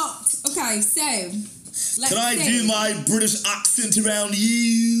 Well, a lot. Okay, so. Can I do my British accent around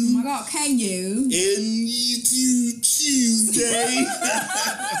you? Oh my god, can you? And you do Tuesday.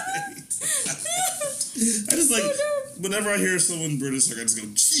 I just whenever I hear someone British, I just go,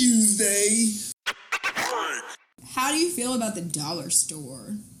 Tuesday. How do you feel about the dollar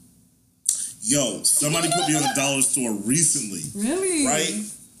store? Yo, somebody put me on the dollar store recently. Really? Right?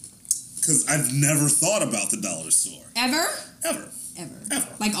 Because I've never thought about the dollar store. Ever.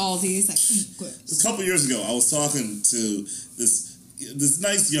 Like Aldi's, good. A couple years ago, I was talking to this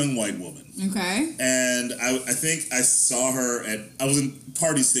nice young white woman. Okay. And I think I saw her I was in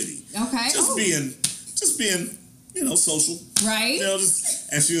Party City. Okay. Just being, social. Right.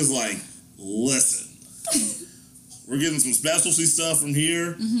 And she was like, listen, We're getting some specialty stuff from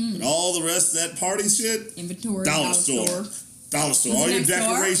here, and all the rest of that party shit. Inventory. Dollar store. Dollar store. All your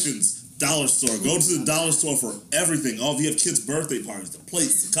decorations. Dollar store. Go to the dollar store for everything. If you have kids' birthday parties, the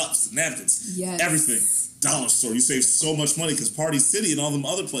plates, the cups, the napkins, everything. Dollar store. You save so much money because Party City and all them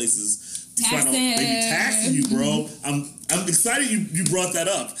other places. They be taxing you, bro. I'm excited you brought that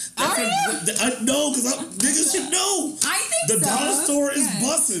up. I know, because niggas should know. I think the dollar store is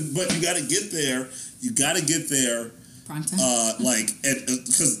busting, but you got to get there. You got to get there. Prime time.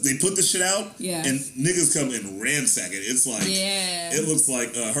 Because they put the shit out, and niggas come and ransack it. It's like, it looks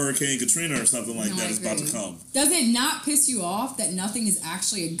like Hurricane Katrina or something like that is about to come. Does it not piss you off that nothing is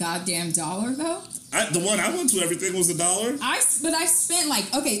actually a goddamn dollar, though? The one I went to, everything was $1. But I spent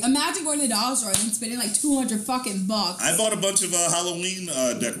imagine going to the dollar store and then spending like $200 fucking bucks. I bought a bunch of Halloween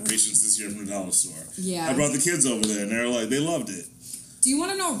decorations this year from the dollar store. Yeah. I brought the kids over there and they loved it. Do you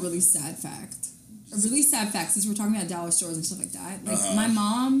want to know a really sad fact? A really sad fact, since we're talking about dollar stores and stuff like that. Like, my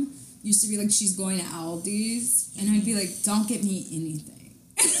mom used to be like, she's going to Aldi's, and I'd be like, don't get me anything.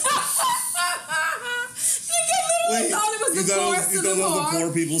 I thought it was the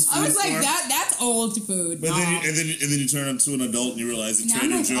poor people's food. I was like, that's old food. But then you turn into an adult and you realize that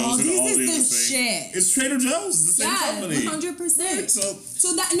Trader Joe's and all the other things. It's Trader Joe's, the same company. 100%. Right, so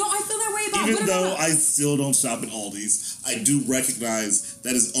that I feel that way about. Even though I still don't shop at Aldi's, I do recognize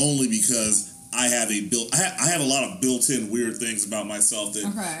that is only because I have a lot of built-in weird things about myself that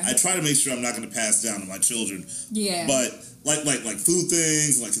I try to make sure I'm not going to pass down to my children. Yeah. But like food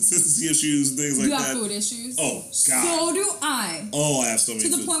things, like consistency issues and things like that. You have food issues? Oh, God. So do I. Oh, I have so many.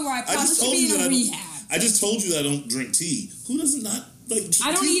 To the point where I probably should be in a rehab. I just told you that I don't drink tea. Who does not like tea?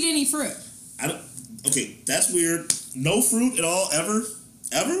 I don't eat any fruit. Okay, that's weird. No fruit at all, ever?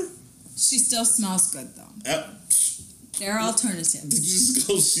 Ever? She still smells good, though. There are alternatives. Did you just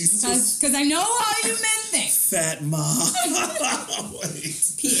go, because I know how you men think. Fat mom.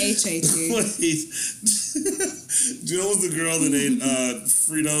 Wait. P-H-A-T. Wait. Jill was the girl that ate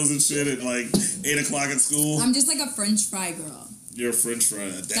Fritos and shit at like 8 o'clock at school. I'm just like a French fry girl. You're a French fry.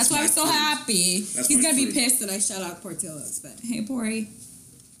 That's why I'm so happy. He's going to be pissed that I shout out Portillo's. But hey, Pori.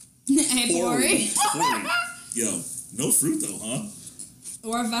 Hey, Pori. Yo, no fruit though, huh?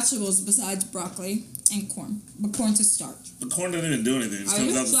 Or vegetables besides broccoli and corn. But corn's a starch. But corn doesn't even do anything. It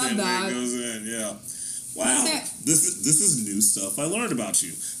comes out the same way it goes in. Yeah. Wow. This is new stuff I learned about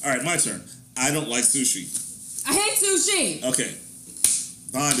you. All right, my turn. I don't like sushi. I hate sushi. Okay.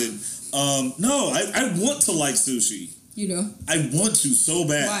 Bonded. No, I want to like sushi. You do? I want to so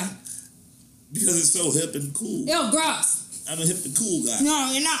bad. Why? Because it's so hip and cool. Ew, gross. I'm a hip and cool guy.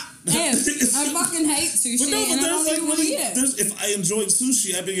 No, you're not. I fucking hate sushi. And I don't even want to eat it. If I enjoyed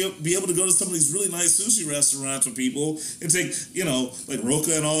sushi, I'd be able to go to some of these really nice sushi restaurants with people and take, like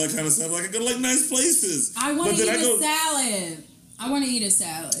Roka and all that kind of stuff. Like I go to like nice places. I want to eat a salad. I want to eat a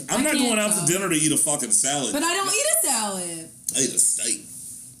salad. I'm not going out to dinner to eat a fucking salad. But I don't eat a salad. I eat a steak.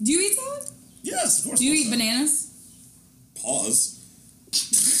 Do you eat salad? Yes, of course. Do you eat bananas? Pause.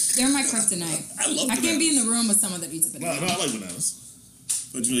 They're my kryptonite. I love bananas. I can't be in the room with someone that eats a banana. No, I like bananas.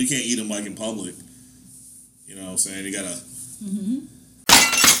 But you can't eat them like in public. You know what I'm saying? You gotta...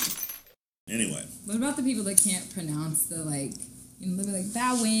 Anyway. What about the people that can't pronounce the, they'll be like,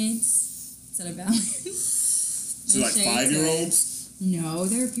 balance instead of balance? So like 5-year-olds? No,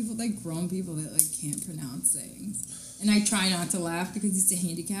 there are people, grown people that, can't pronounce things. And I try not to laugh because it's a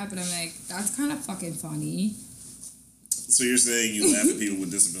handicap, but I'm like, that's kind of fucking funny. So you're saying you laugh at people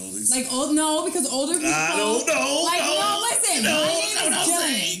with disabilities? No, because older people... I don't know.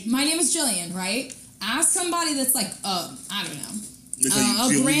 Listen. My name is Jillian, right? Ask somebody that's I don't know, a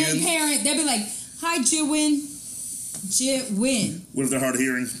grandparent. They'll be like, hi, Jilwin. What if they're hard of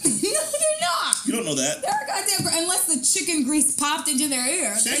hearing? No, they're not. You don't know that. They're goddamn... Unless the chicken grease popped into their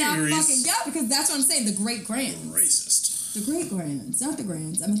ear. Chicken grease? Because that's what I'm saying. The great-grands. Racist. The great-grands. Not the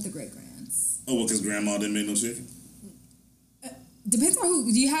grands. I meant the great-grands. Oh, because grandma didn't make no chicken? Depends on who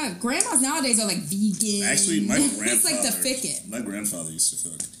you have. Grandmas nowadays are vegan. Actually, my grandfather... It's the thicket. My grandfather used to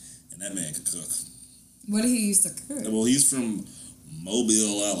cook, and that man could cook. What did he used to cook? Well, he's from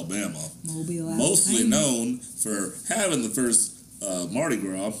Mobile, Alabama. Mostly known for having the first Mardi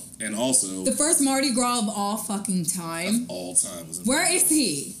Gras, and also... The first Mardi Gras of all fucking time. Of all time. Where is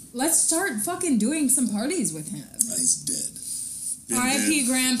he? Let's start fucking doing some parties with him. He's dead. R.I.P.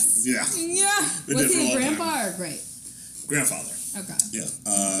 Gramps. Yeah. Yeah. Was he a grandpa or great? Grandfather. Okay. Yeah.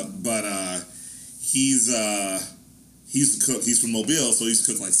 But he's he used to cook. He's from Mobile, so he used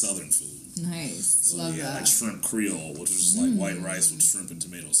to cook Southern food. Nice. So love that. Like shrimp Creole, which was just white rice with shrimp and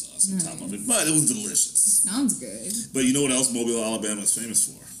tomato sauce on top of it. But it was delicious. Sounds good. But you know what else Mobile, Alabama is famous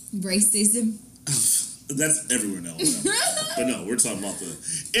for? Racism. That's everywhere in Alabama. But no, we're talking about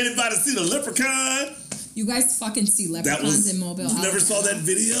anybody see the leprechaun? You guys fucking see leprechauns in Mobile, Alabama. You never saw that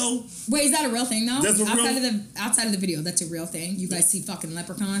video? Wait, is that a real thing though? That's outside of the video, that's a real thing. You guys see fucking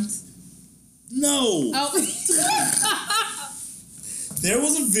leprechauns? No. Oh. There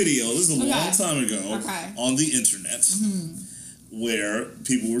was a video, this is a long time ago, on the internet where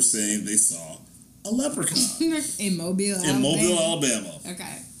people were saying they saw a leprechaun. In Mobile, Alabama. In Mobile, Alabama.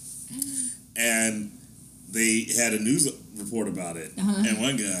 Okay. And they had a news report about it. And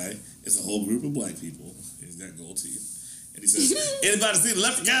one guy, it's a whole group of black people, he's got gold teeth, and he says, anybody see the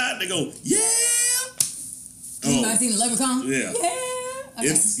leprechaun? They go, yeah! Anybody seen the leprechaun? Yeah.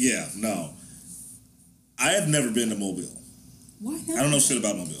 Yeah. Okay. No. I have never been to Mobile. Why not? I don't know shit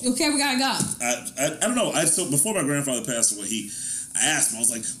about Mobile. Okay, we gotta go. I don't know. So before my grandfather passed away, I asked him, I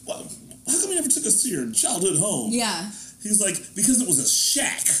was like, well, how come you never took us to your childhood home? Yeah. He was like, because it was a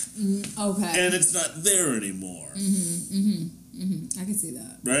shack. Okay. And it's not there anymore. I can see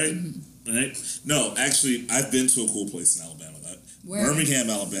that. Right? Right? No, actually, I've been to a cool place in Alabama. Where? Birmingham,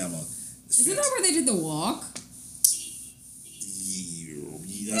 Alabama. Isn't that where they did the walk?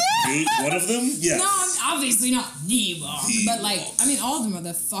 One of them? Yes. No, obviously not the walk. But like, I mean, all of them are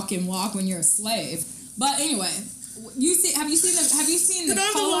the fucking walk when you're a slave. But anyway, have you seen the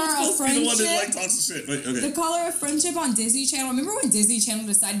color of friendship? The one that like talks shit. Wait, okay. The color of friendship on Disney Channel. Remember when Disney Channel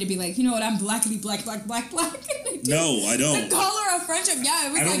decided to be like, you know what, I'm blackity black. No, I don't. The color of friendship. Yeah,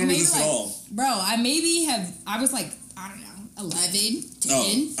 it was I don't remember this at all. Bro, I was like, I don't know, 11,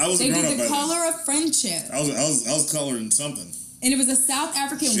 10. I was They grown did up the by color of friendship. I was coloring something. And it was a South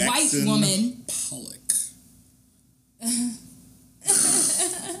African Jackson white woman. Pollock. I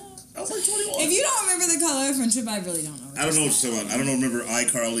was like 21. If you don't remember the color of friendship, I really don't know. I don't know what you're talking about. I don't remember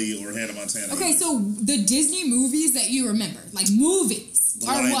iCarly or Hannah Montana. Okay, so the Disney movies that you remember, like movies, The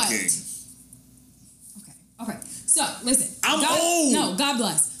are Lion what? King. Okay. So listen. I'm old. No, God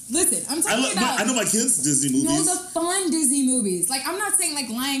bless. Listen, I'm talking about. I know my kids' Disney movies. No, the fun Disney movies. Like I'm not saying like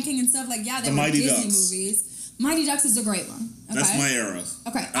Lion King and stuff. Like yeah, they were Mighty Disney Ducks. movies. Mighty Ducks is a great one. Okay? That's my era.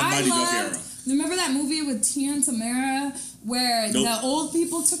 Okay, Mighty Duck era. Remember that movie with Tia and Tamara where the old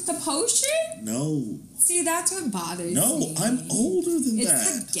people took the potion? No. See, that's what bothers me. No, I'm older than that.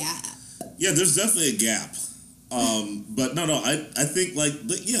 It's a gap. Yeah, there's definitely a gap. But no, I think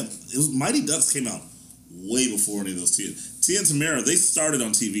it was Mighty Ducks came out way before any of those Tia and Tamara. They started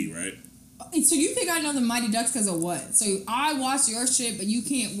on TV, right? So you think I know the Mighty Ducks because of what? So I watch your shit, but you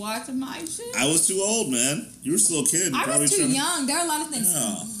can't watch my shit? I was too old, man. You were still a kid. I was too young. There are a lot of things.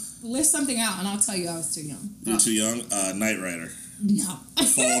 Yeah. List something out, and I'll tell you I was too young. You're too young? Knight Rider. No.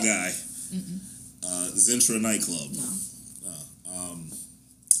 Fall Guy. Zentra Nightclub. No.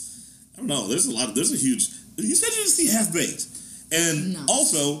 I don't know. There's a huge... You said you didn't see Half-Baked. And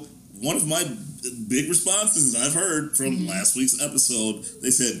also, one of my big responses that I've heard from last week's episode,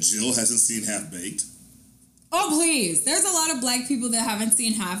 they said Jill hasn't seen Half-Baked. Oh, please. There's a lot of black people that haven't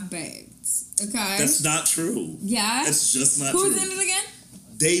seen Half-Baked. Okay? That's not true. Yeah? It's just not true. Who's in it again?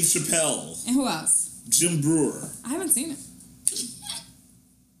 Dave Chappelle. And who else? Jim Brewer. I haven't seen it.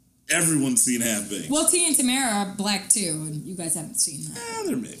 Everyone's seen Half-Baked. Well, Tia and Tamara are black too, and you guys haven't seen that.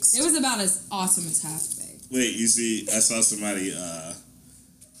 They're mixed. It was about as awesome as Half-Baked. Wait, you see, I saw somebody,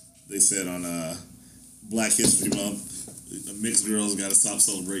 they said on Black History Month, mixed girls gotta stop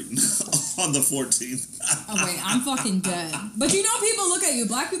celebrating on the 14th. Oh, wait, I'm fucking dead. But you know, people look at you,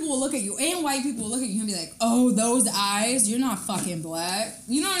 black people will look at you, and white people will look at you and be like, oh, those eyes, you're not fucking black.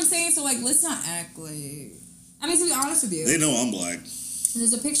 You know what I'm saying? So, like, let's not act like... I mean, to be honest with you... They know I'm black.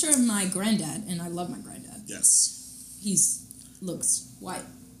 There's a picture of my granddad, and I love my granddad. Yes. Looks white.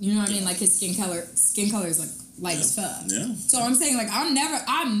 You know what I mean? Like, his skin color is, like, light as fuck. Yeah. So I'm saying, like, I'm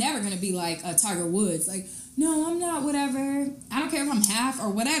never gonna be like a Tiger Woods. Like, no, I'm not whatever. I don't care if I'm half or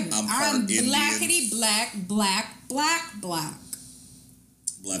whatever. I'm blackity black. Black on black.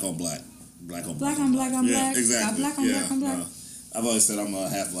 Black on black on black. Exactly. Black on black on black. No. I've always said I'm a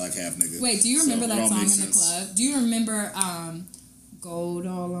half black, half nigga. Wait, do you remember that song in the club? Do you remember Gold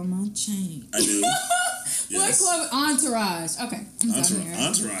All on My Chain? I do. What club? Entourage. Okay.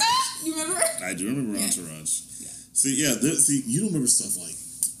 Entourage. You remember? I do remember Entourage. Yeah. See, you don't remember stuff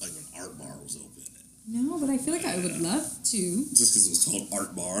like when Art Bar was open. No, but I feel like I would love to. Just because it was called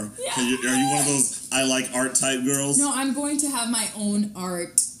Art Bar. Yeah. Are you one of those I like art type girls? No, I'm going to have my own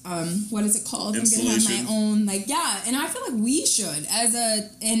art. What is it called? I'm going to have my own, and I feel like we should, as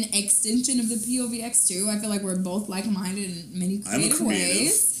an extension of the POVX2. I feel like we're both like-minded in many creative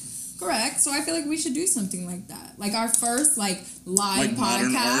ways. Correct. So I feel like we should do something like that. Like our first, live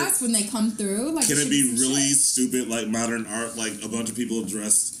podcast when they come through. Like, can it be really stupid, like modern art, like a bunch of people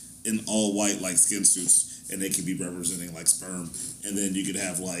dressed in all white like skin suits, and they could be representing like sperm, and then you could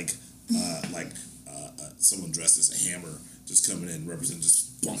have like someone dressed as a hammer just coming in representing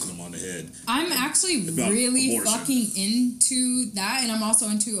just bonking them on the head. I'm actually really fucking into that, and I'm also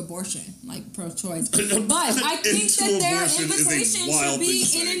into abortion, like pro-choice. But I think that their invitation should be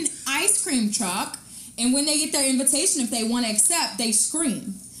in an ice cream truck, and when they get their invitation, if they want to accept, they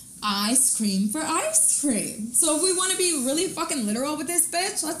scream. I scream for ice cream. So if we want to be really fucking literal with this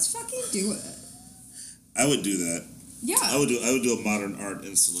bitch, let's fucking do it. I would do that. Yeah. I would do a modern art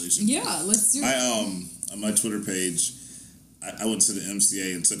installation. Yeah, let's do it. On my Twitter page, I went to the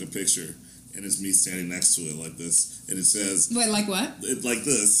MCA and took a picture, and it's me standing next to it like this, and it says... Wait, like what? Like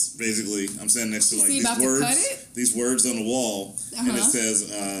this, basically. I'm standing next to like these words on the wall, and it says,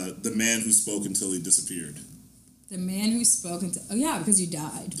 the man who spoke until he disappeared. The man who spoke until... Oh, yeah, because you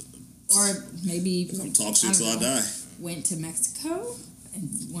died. Or maybe... Don't talk shit till I die. Went to Mexico and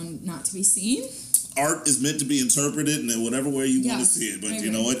one not to be seen. Art is meant to be interpreted in whatever way you want to see it. But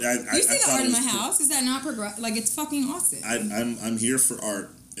you know what? You see the art in my house. Is that not like it's fucking awesome? I'm here for art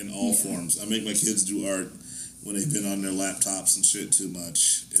in all forms. I make my kids do art when they've been on their laptops and shit too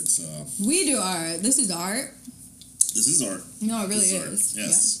much. It's we do art. This is art. This is art. No, it really is.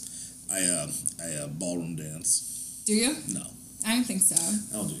 Yes. Yeah. I ballroom dance. Do you? No. I don't think so.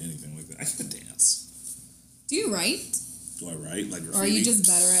 I don't do anything like that. I can't dance. Do you write? Do I write like graffiti? Or are you just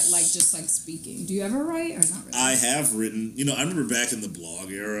better at like just like speaking? Do you ever write or not really? I have written. You know, I remember back in the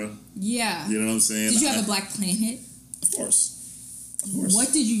blog era. Yeah. You know what I'm saying? Did you have a Black Planet? Of course. Of course.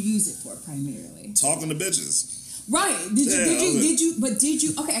 What did you use it for primarily? Talking to bitches. Right. Did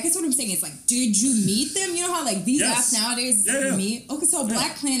you okay, I guess what I'm saying is like, did you meet them? You know how like these apps nowadays meet? Okay, so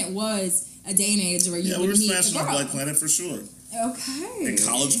Black Planet was a day and age where you would meet smashing on Black Planet for sure. Okay. And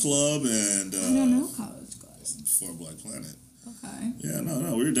College Club and I don't know College Club. Before Black Planet. Okay. Yeah,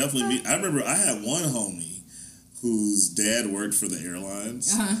 no, we were definitely meeting. I remember I had one homie whose dad worked for the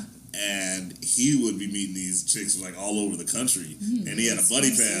airlines. And he would be meeting these chicks like all over the country, and he had a buddy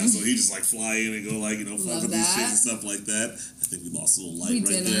pass, so he just like fly in and go like fuck with these chicks and stuff like that. I think we lost a little light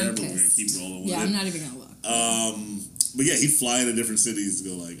there, but we're gonna keep rolling with it. Yeah, I'm not even gonna look. But yeah, he'd fly into different cities to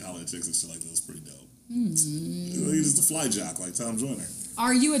go like holler at chicks and shit like that. Was pretty dope. He's just a fly jock like Tom Joyner.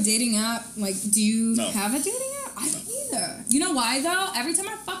 Are you a dating app? Like, do you have a dating app? I don't either. You know why though? Every time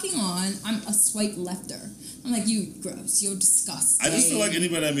I'm fucking on, I'm a swipe lefter. I'm like, you gross, you're disgusting. I just feel like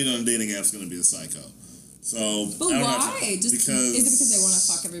anybody I meet on a dating app is going to be a psycho. So, but why? Is it because they want to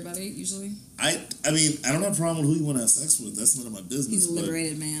fuck everybody usually? I mean, I don't have a problem with who you want to have sex with. That's none of my business. He's a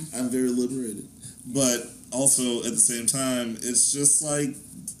liberated man. I'm very liberated, but also at the same time, it's just like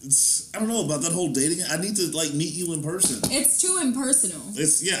I don't know about that whole dating. I need to like meet you in person. It's too impersonal.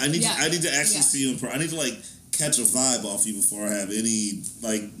 I need to actually see you in person. I need to like catch a vibe off you before I have any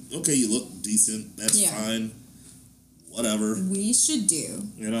like. Okay, you look decent. That's fine. Whatever. We should do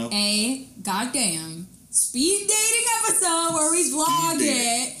a goddamn speed dating episode where we vlog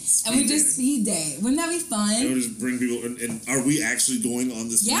it and we just speed date. Wouldn't that be fun? And we just bring people and are we actually going on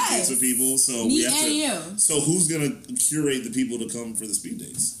the speed dates with people? So me and you. So who's gonna curate the people to come for the speed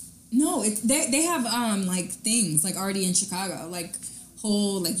dates? No, they have like things like already in Chicago, like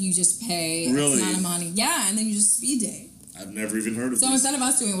whole like you just pay X amount of money. Yeah, and then you just speed date. I've never even heard of So instead of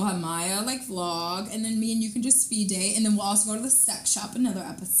us doing it, we'll have Maya like vlog, and then me and you can just speed date, and then we'll also go to the sex shop another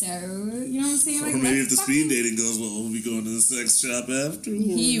episode. You know what I'm saying? Like, or maybe if the speed dating goes well, we'll be going to the sex shop afterwards.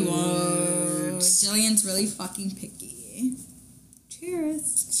 He won't. Jillian's really fucking picky.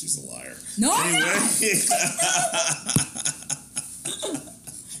 Cheers. She's a liar. No. Anyway. I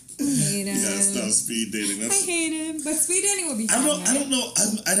hate him. Yeah, stop speed dating. I hate him, but speed dating would be fun. I don't know.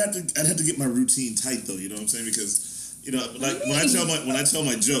 I'd have to get my routine tight though. You know what I'm saying? Because like when I tell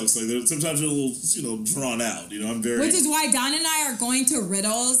my jokes, like sometimes they're a little drawn out. I'm very. Which is why Don and I are going to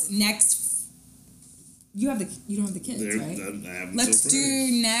Riddles next. You don't have the kids, right? Let's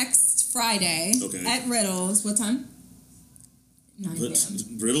do next Friday at Riddles. What time? 9 p.m.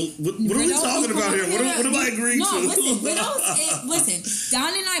 Riddle? What are we talking about here? What am I agreeing to? No, listen, Riddles. Listen,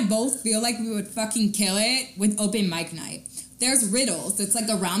 Don and I both feel like we would fucking kill it with open mic night. There's Riddles that's like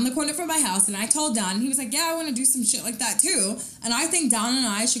around the corner from my house, and I told Don, and he was like, yeah, I want to do some shit like that too. And I think Don and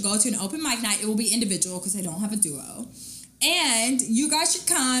I should go to an open mic night. It will be individual because I don't have a duo. And you guys should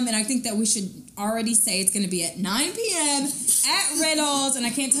come, and I think that we should already say it's going to be at 9 p.m. at Riddles, and I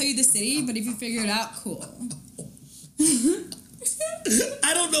can't tell you the city, but if you figure it out, cool.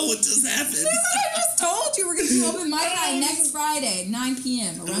 I don't know what just happened. That's what I just told you. We're going to do open mic night next Friday, 9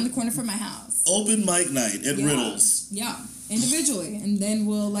 p.m. around the corner from my house. Open mic night at Riddles. Yeah, individually, and then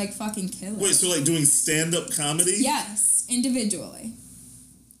we'll like fucking kill it. Wait, so like doing stand-up comedy? Yes, individually.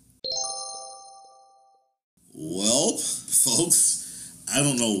 Well, folks, I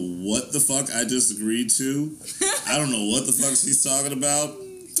don't know what the fuck I just agreed to. I don't know what the fuck she's talking about.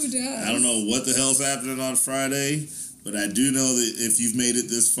 Who does? I don't know what the hell's happening on Friday. But I do know that if you've made it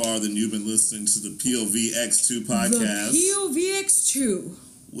this far, then you've been listening to the POVX2 podcast. The POVX2.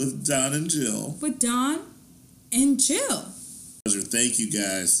 With Don and Jill. With Don and Jill. Thank you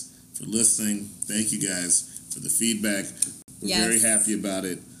guys for listening. Thank you guys for the feedback. We're very happy about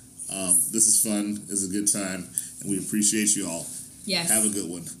it. This is fun. It's a good time. And we appreciate you all. Yes. Have a good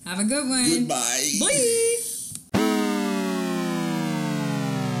one. Have a good one. Goodbye. Bye.